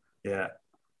that. Yeah.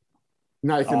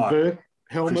 Nathan Burke,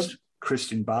 helmet.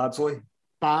 Christian Bardsley.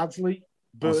 Burke. I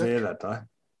was there that day.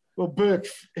 Well, Burke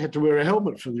had to wear a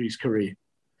helmet for his career.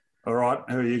 All right,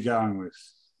 who are you going with?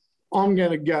 I'm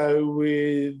going to go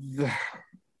with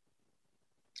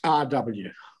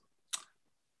RW.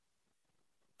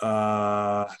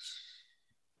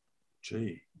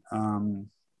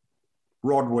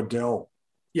 Rod Waddell.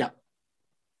 Yeah.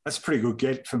 That's a pretty good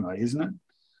get for me, isn't it?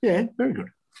 Yeah, very good.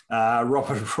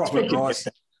 Robert Rice.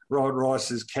 Robert Rice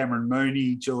says Cameron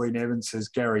Mooney. Julian Evans says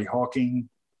Gary Hocking.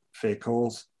 Fair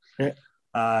calls. Yeah.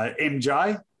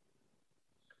 MJ.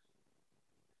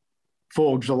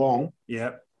 For Geelong.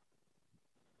 Yep.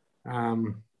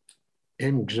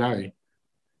 MJ.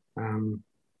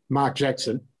 Mark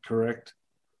Jackson. Correct.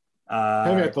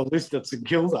 How about the list at St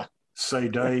Kilda?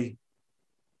 CD.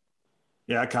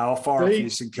 Yeah, okay, I'll fire off your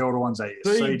St Kilda ones at you.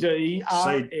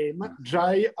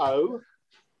 CDRMJO.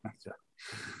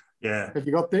 Yeah. Have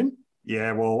you got them?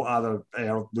 Yeah, well, our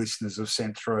listeners have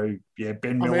sent through. Yeah,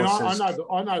 Ben Miller I says...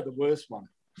 I know the worst one.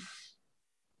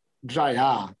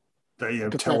 JR.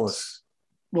 Tell us.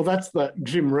 Well, that's the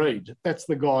Jim Reed. That's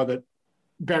the guy that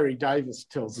Barry Davis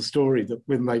tells the story that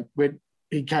when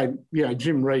he came,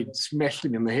 Jim Reed smashed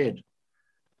him in the head.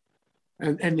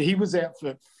 And he was out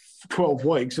for 12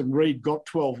 weeks and Reed got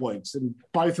 12 weeks and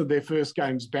both of their first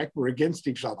games back were against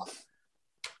each other.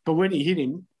 But when he hit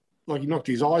him, like he knocked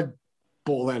his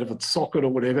eyeball out of its socket or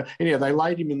whatever, anyhow, they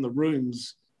laid him in the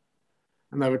rooms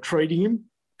and they were treating him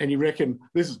and he reckoned,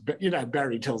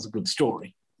 Barry tells a good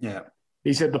story. Yeah.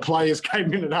 He said the players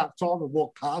came in at half time and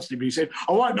walked past him. He said,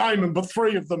 I won't name them, but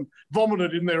 3 of them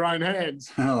vomited in their own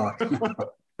hands. Oh.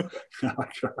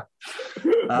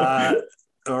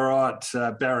 All right,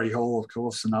 Barry Hall, of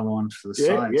course, another one for the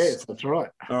Saints. Yes, that's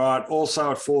right. All right, also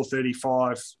at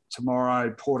 4:35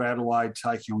 tomorrow, Port Adelaide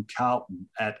taking on Carlton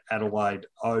at Adelaide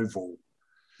Oval.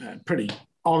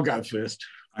 I'll go first.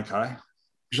 Okay.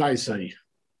 JC.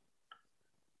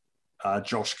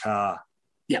 Josh Carr.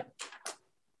 Yeah.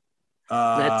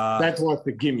 That's like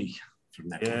the gimme from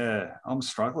that one. Yeah, I'm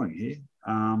struggling here.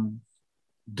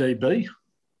 DB.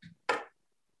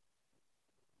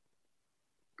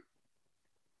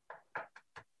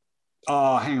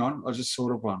 Oh, hang on. I just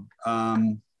thought of one.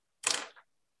 God,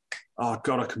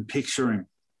 I can picture him.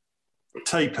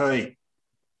 TP.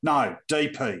 No,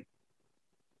 DP.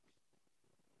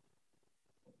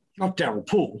 Not Darryl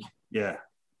Poole. Yeah.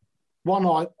 One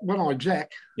eye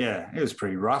Jack. Yeah, he was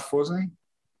pretty rough, wasn't he?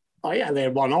 Oh, yeah, they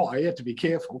had one eye. You had to be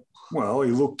careful. Well,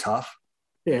 he looked tough.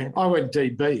 Yeah, I went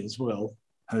DB as well.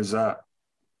 Who's that?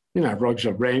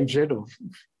 Roger Ramjet or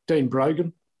Dean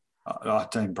Brogan.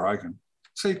 Dean Brogan.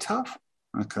 Is he tough?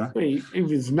 Okay. He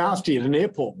was nasty at an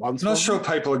airport once. Not sure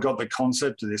people have got the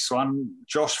concept of this one.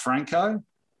 Josh Franco?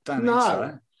 Don't think so.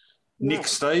 No. Nick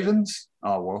Stevens?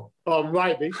 Oh, well. Oh,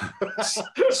 maybe.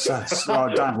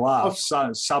 Don't laugh.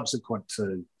 So subsequent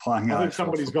to playing I think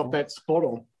somebody's got that spot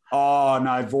on. Oh,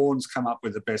 no, Vaughan's come up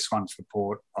with the best one for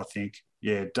Port, I think.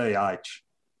 Yeah, DH.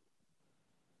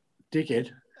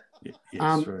 Dickhead. Yes,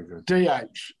 very good.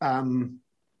 DH.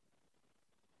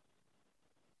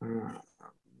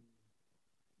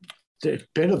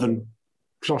 Better than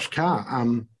Josh Carr.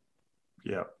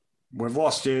 Yeah. We've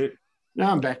lost you. No,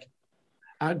 I'm back.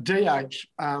 DH.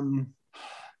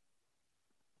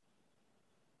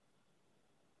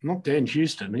 Not Dan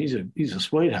Houston. He's a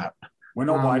sweetheart. We're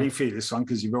not waiting for you this one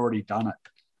because you've already done it.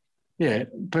 Yeah,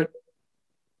 but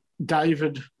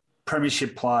David.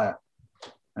 Premiership player.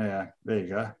 Yeah, there you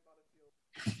go.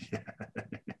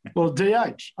 Well,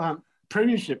 DH.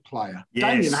 Premiership player.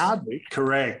 Yes, Damien Hardwick.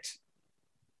 Correct.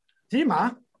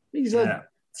 Dimmer. He's a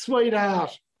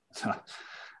sweetheart.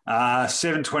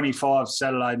 7:25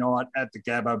 Saturday night at the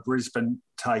Gabba, Brisbane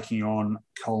taking on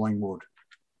Collingwood.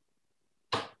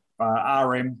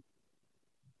 RM.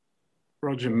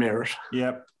 Roger Merritt.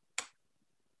 Yep.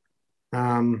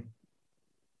 Go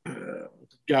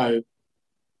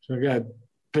So I go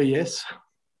BS.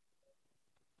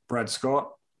 Brad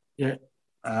Scott. Yeah.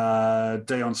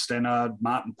 Dion Stannard,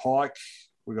 Martin Pike.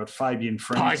 We got Fabian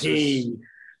Francis.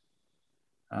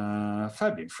 Pikey.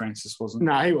 Fabian Francis wasn't.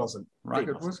 No, he wasn't.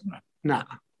 Rugged, wasn't it? No.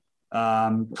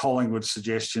 Collingwood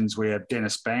suggestions. We have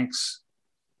Dennis Banks.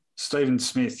 Stephen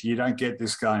Smith, you don't get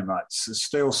this game, mate.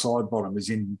 Steel side bottom is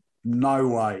in no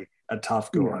way a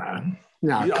tough guy.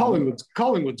 No,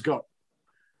 Collingwood's got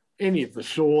any of the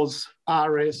Shaws,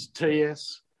 RS,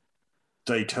 TS.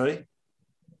 DT.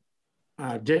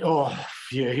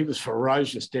 He was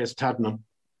ferocious, Des Tuddenham.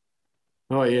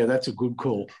 Oh, yeah, that's a good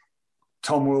call.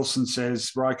 Tom Wilson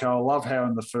says, Roko, I love how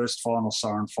in the first final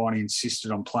Siren Finey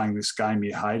insisted on playing this game.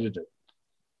 You hated it.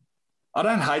 I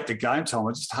don't hate the game, Tom.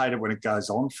 I just hate it when it goes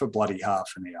on for bloody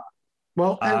half an hour.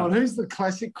 Well, hang on. Who's the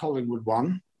classic Collingwood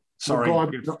one? Sorry,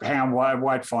 Hound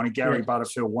Wade Finey. Gary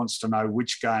Butterfield wants to know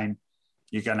which game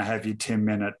you're going to have your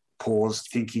 10-minute pause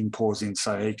in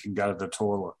so he can go to the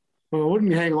toilet. Well, I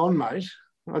wouldn't hang on, mate.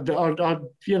 I'd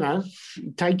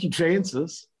take your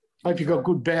chances. Hope you've got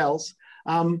good bowels.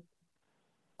 I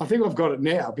think I've got it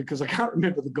now because I can't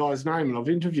remember the guy's name and I've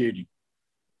interviewed him.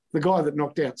 The guy that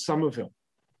knocked out Somerville.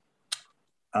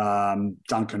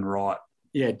 Duncan Wright.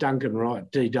 Yeah, Duncan Wright,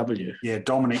 DW. Yeah,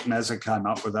 Dominic Mazza came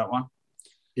up with that one.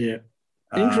 Yeah.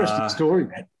 Interesting story,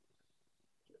 man.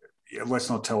 Yeah, let's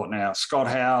not tell it now. Scott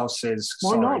Howe says...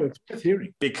 Why not? It's worth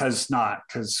hearing. Because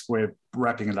we're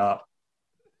wrapping it up.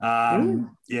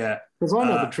 Yeah. Because I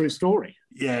know the true story.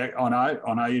 Yeah, I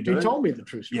know you do. You told me the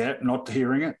true story. Yeah, not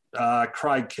hearing it.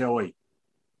 Craig Kelly.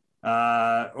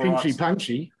 Pinchy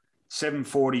punchy.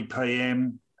 7:40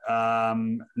 p.m.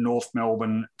 North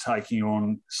Melbourne taking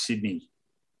on Sydney.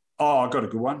 Oh, I got a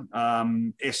good one.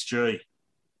 SG.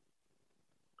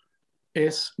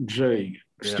 SG.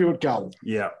 Yeah. Stuart Gull.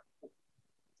 Yeah.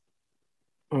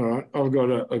 All right, I've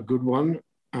got a good one.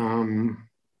 I've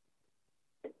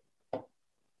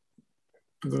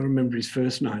got to remember his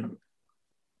first name.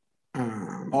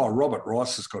 Robert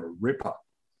Rice has got a ripper.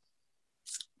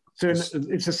 So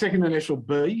it's a second initial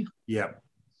B. Yep.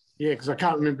 Yeah, because I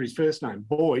can't remember his first name.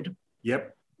 Boyd.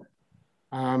 Yep.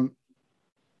 Because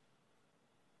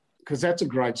that's a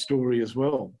great story as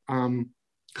well.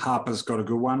 Harper's got a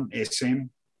good one. SM.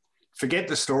 Forget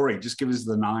the story. Just give us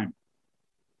the name.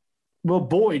 Well,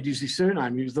 Boyd is his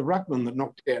surname. He was the ruckman that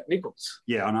knocked out Nichols.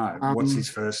 Yeah, I know. What's his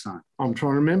first name? I'm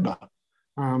trying to remember.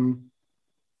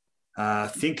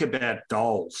 Think about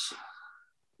Doles.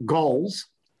 Goals.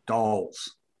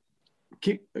 Doles.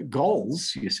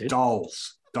 Goals, you said?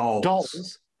 Doles.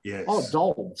 Doles? Yes. Oh,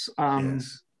 Doles.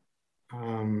 Yes.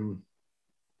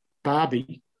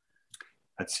 Barbie.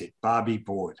 That's it. Barbie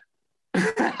Boyd.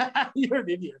 You're an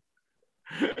idiot.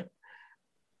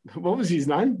 What was his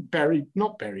name?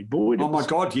 Not Barry Boyd. Oh, my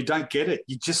God, you don't get it.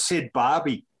 You just said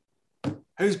Barbie.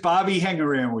 Who's Barbie hanging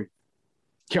around with?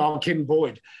 Ken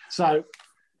Boyd. So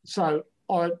I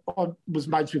was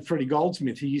mates with Freddie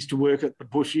Goldsmith. He used to work at the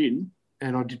Bush Inn,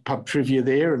 and I did pub trivia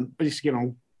there, and I used to get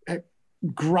on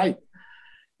great.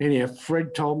 Anyhow,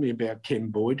 Fred told me about Ken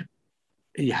Boyd.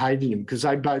 He hated him because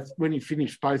they both, when he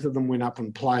finished, both of them went up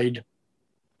and played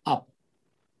up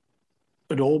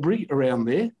at Albury around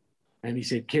there. And he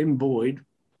said Ken Boyd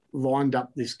lined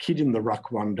up this kid in the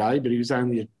ruck one day, but he was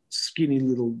only a skinny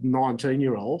little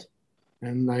 19-year-old,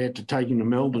 and they had to take him to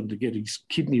Melbourne to get his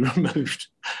kidney removed.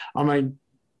 I mean,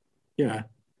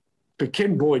 but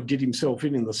Ken Boyd did himself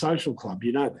in the social club,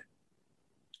 you know that.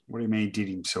 What do you mean he did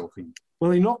himself in?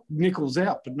 Well, he knocked Nichols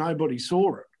out, but nobody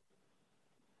saw it.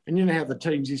 And you know how the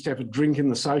teams used to have a drink in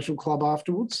the social club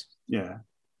afterwards? Yeah.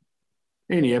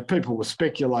 Anyhow, people were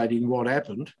speculating what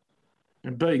happened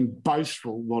and being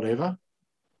boastful, whatever.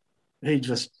 He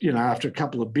just, after a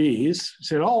couple of beers,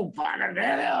 said, "Oh, fucking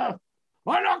hell,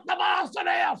 I knocked the bastard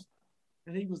out."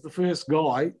 And he was the first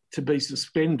guy to be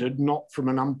suspended, not from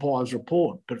an umpire's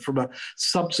report, but from a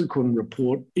subsequent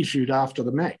report issued after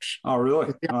the match. Oh,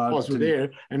 really? The umpires were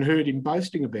there and heard him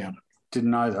boasting about it.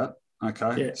 Didn't know that.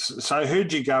 Okay. Yeah. So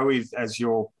who'd you go with as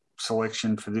your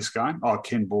selection for this game? Oh,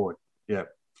 Ken Boyd. Yeah.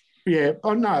 Yeah.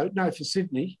 Oh, no, for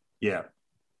Sydney. Yeah.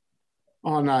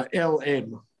 Oh, no,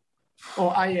 LM.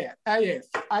 Or AF.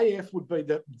 AF would be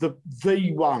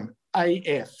the one.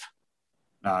 AF.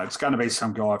 No, it's going to be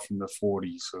some guy from the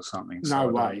 40s or something. No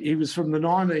way. He was from the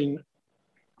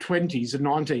 1920s and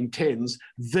 1910s,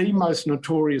 the most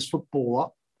notorious footballer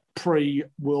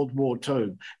pre-World War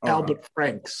II, Albert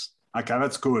Franks. Okay,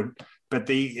 that's good. But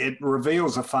it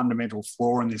reveals a fundamental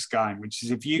flaw in this game, which is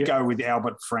if you go with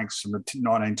Albert Franks from the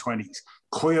 1920s,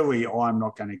 clearly I'm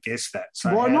not going to guess that.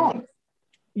 So why not?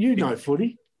 You know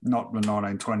footy. Not the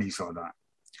 1920s, I don't.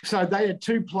 So they had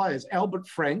two players, Albert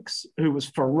Franks, who was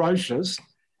ferocious,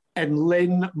 and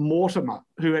Len Mortimer,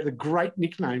 who had a great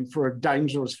nickname for a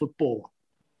dangerous footballer,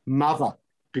 Mother,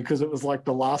 because it was like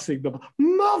the last thing,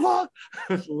 Mother,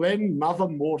 Len Mother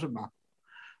Mortimer.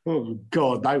 Oh,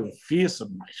 God, they were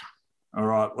fearsome, mate. All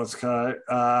right, let's go.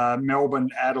 Melbourne,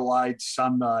 Adelaide,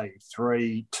 Sunday,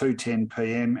 2:10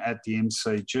 p.m. at the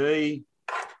MCG.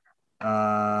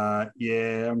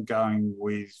 I'm going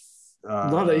with...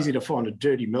 Not easy to find a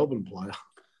dirty Melbourne player.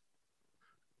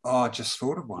 I just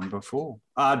thought of one before.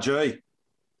 RG.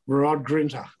 Rod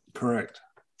Grinter. Correct.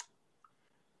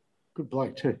 Good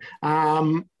bloke too.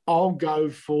 I'll go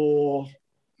for...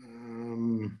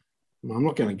 I'm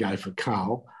not going to go for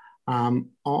Carl.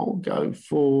 I'll go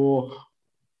for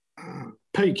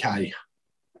PK.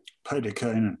 Peter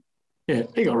Keenan. Yeah,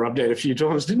 he got rubbed out a few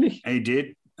times, didn't he? He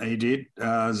did. It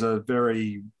was a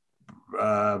very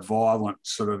violent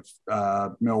sort of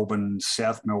South Melbourne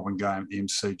game at the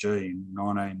MCG in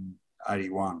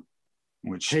 1981,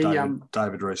 which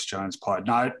David Rees-Jones played.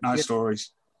 No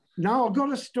stories. No, I've got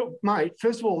to stop, mate.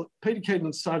 First of all, Peter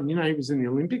Keenan's son, you know he was in the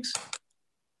Olympics?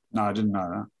 No, I didn't know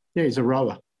that. Yeah, he's a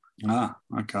rower. Ah,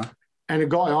 okay. And a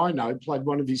guy I know played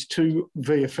one of his 2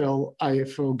 VFL,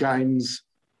 AFL games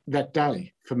that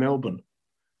day for Melbourne.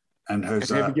 And who's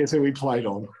that? Have a guess who he played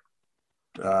on?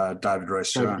 David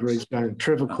Rees-Jones.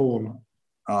 Trevor Corn.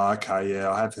 Oh, okay,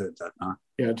 yeah, I have heard that, no.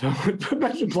 Yeah,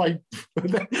 imagine playing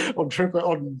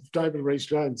on David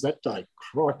Rees-Jones that day.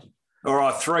 Crikey. All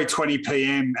right, 3:20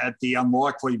 p.m. at the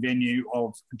unlikely venue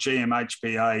of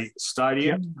GMHBA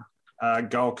Stadium.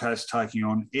 Yep. Gold Coast taking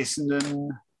on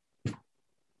Essendon.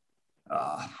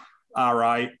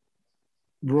 R8.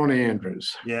 Ron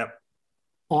Andrews. Yep.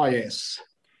 IS.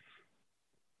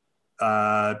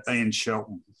 Ian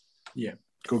Shelton. Yeah.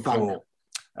 Good call.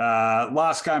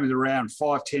 Last game of the round,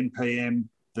 5:10 p.m.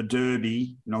 The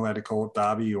Derby. You're not allowed to call it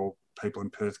Derby, or people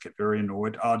in Perth get very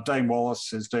annoyed. Dean Wallace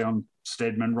says Dion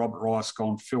Steadman, Robert Rice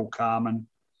gone, Phil Carman.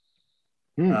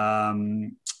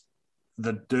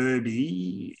 The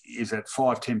Derby is at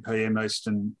 5:10 p.m.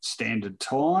 Eastern Standard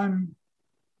Time.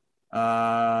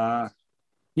 I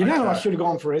should have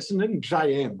gone for Essendon,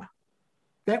 JM.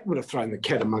 That would have thrown the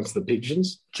cat amongst the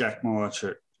pigeons. Jack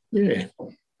Myerchuk. Yeah.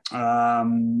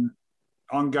 I'm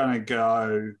going to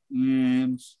go...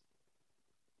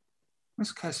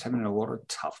 West Coast having a lot of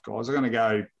tough guys. I'm going to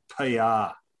go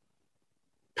PR.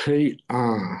 PR.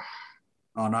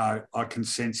 Oh, no, I can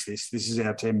sense this. This is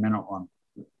our 10-minute one.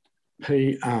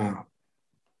 PR.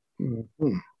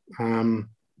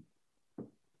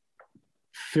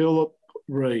 Philip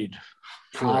Reid.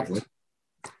 Hardly.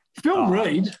 Phil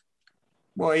Reid?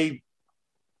 Well, he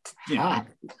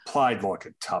played like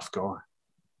a tough guy.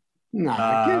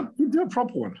 No, you do a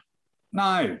proper one.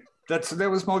 No, that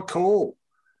was my call.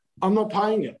 I'm not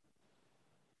paying it.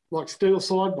 Like Steel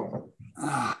Sidebar.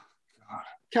 Oh, God.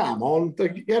 Come on.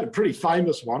 You had a pretty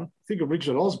famous one. Think of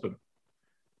Richard Osborne.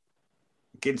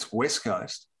 Against West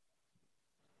Coast.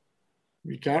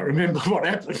 You can't remember what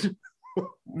happened. I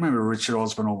remember Richard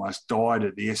Osborne almost died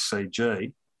at the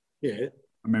SCG. Yeah. I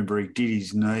remember he did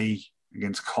his knee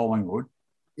against Collingwood.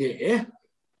 Yeah.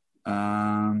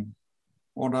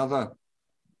 What other?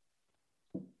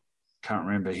 Can't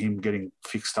remember him getting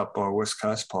fixed up by a West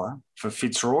Coast player for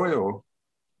Fitzroy, or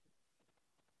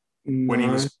when he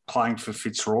was playing for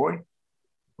Fitzroy.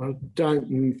 I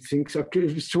don't think so.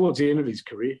 It was towards the end of his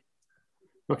career.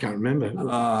 I can't remember.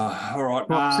 All right.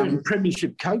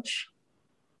 Premiership coach.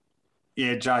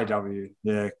 Yeah, JW.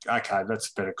 Yeah, okay, that's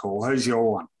a better call. Who's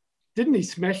your one? Didn't he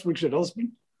smash Richard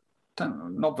Osborne?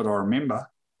 Not that I remember.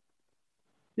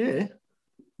 Yeah,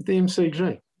 the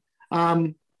MCG.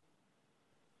 I'm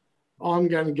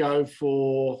going to go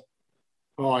for...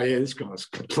 Oh, yeah, this guy's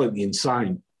completely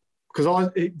insane. Because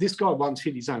this guy once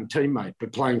hit his own teammate,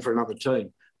 but playing for another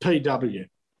team. PW.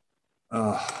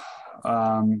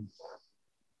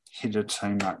 Hit a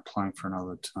teammate playing for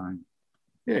another team.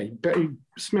 Yeah, he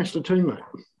smashed a teammate.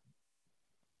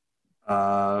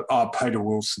 Peter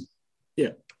Wilson.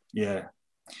 Yeah. Yeah.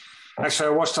 Actually,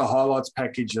 I watched a highlights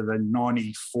package of the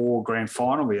 94 grand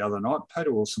final the other night.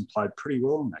 Peter Wilson played pretty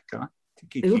well in that guy.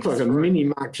 He looked like a mini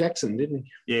Mark Jackson, didn't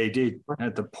he? Yeah, he did.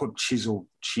 Had the chiseled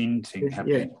chin thing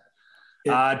happening.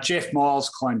 Yeah. Jeff Miles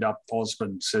cleaned up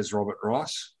Osborne, says Robert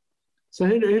Rice. So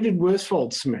who did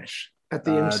Worsfold smash at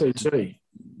the MCG?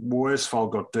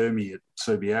 Worsfold got Dermy at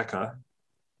Subiaco.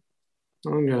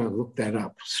 I'm going to look that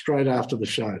up straight after the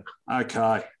show.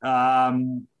 Okay.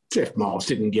 Jeff Miles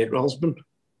didn't get Osborne.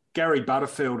 Gary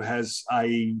Butterfield has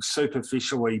a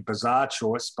superficially bizarre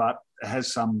choice, but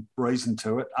has some reason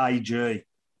to it. AG.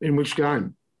 In which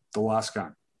game? The last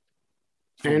game.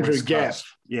 Andrew West Gaff. Coast.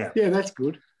 Yeah. Yeah, that's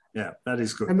good. Yeah, that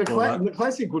is good. And the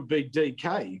classic would be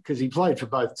DK because he played for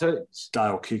both teams.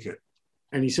 Dale Kickett.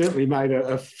 And he certainly made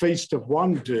a feast of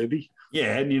one derby.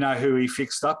 Yeah, and you know who he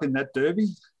fixed up in that derby?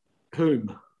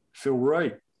 Whom? Phil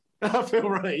Reid. Phil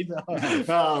Reid.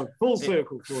 Full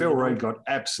circle. Phil Reid got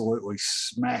absolutely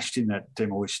smashed in that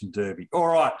demolition derby. All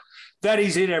right, that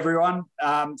is it, everyone.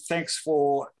 Thanks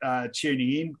for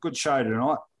tuning in. Good show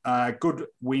tonight. Good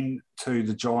win to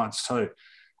the Giants too.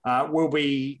 We'll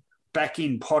be back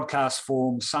in podcast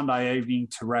form Sunday evening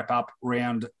to wrap up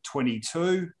round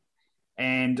 22,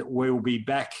 and we'll be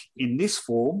back in this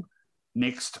form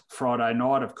next Friday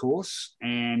night, of course,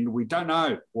 and we don't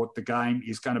know what the game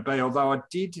is going to be, although I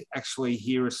did actually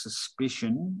hear a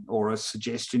suspicion or a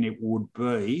suggestion it would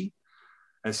be,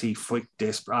 as he flicked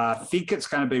desperate. I think it's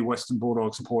going to be Western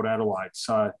Bulldogs, Port Adelaide,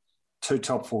 so 2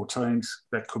 top 4 teams.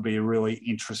 That could be a really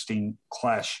interesting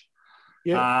clash.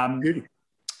 Yeah,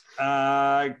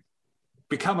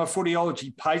 become a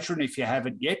Footyology patron if you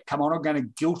haven't yet. Come on, I'm going to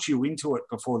guilt you into it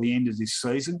before the end of this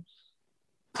season.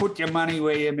 Put your money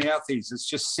where your mouth is. It's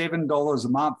just $7 a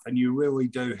month, and you really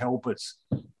do help us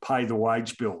pay the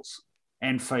wage bills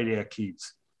and feed our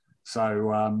kids.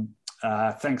 So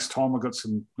thanks, Tom. We've got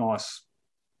some nice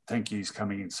thank yous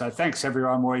coming in. So thanks,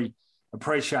 everyone. We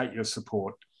appreciate your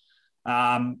support.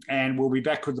 And we'll be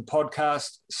back with the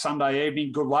podcast Sunday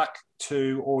evening. Good luck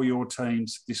to all your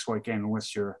teams this weekend,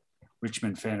 unless you're a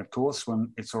Richmond fan, of course,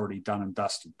 when it's already done and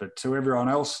dusted. But to everyone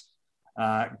else,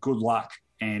 good luck.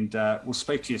 And we'll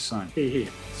speak to you soon. See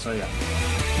ya. See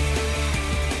ya.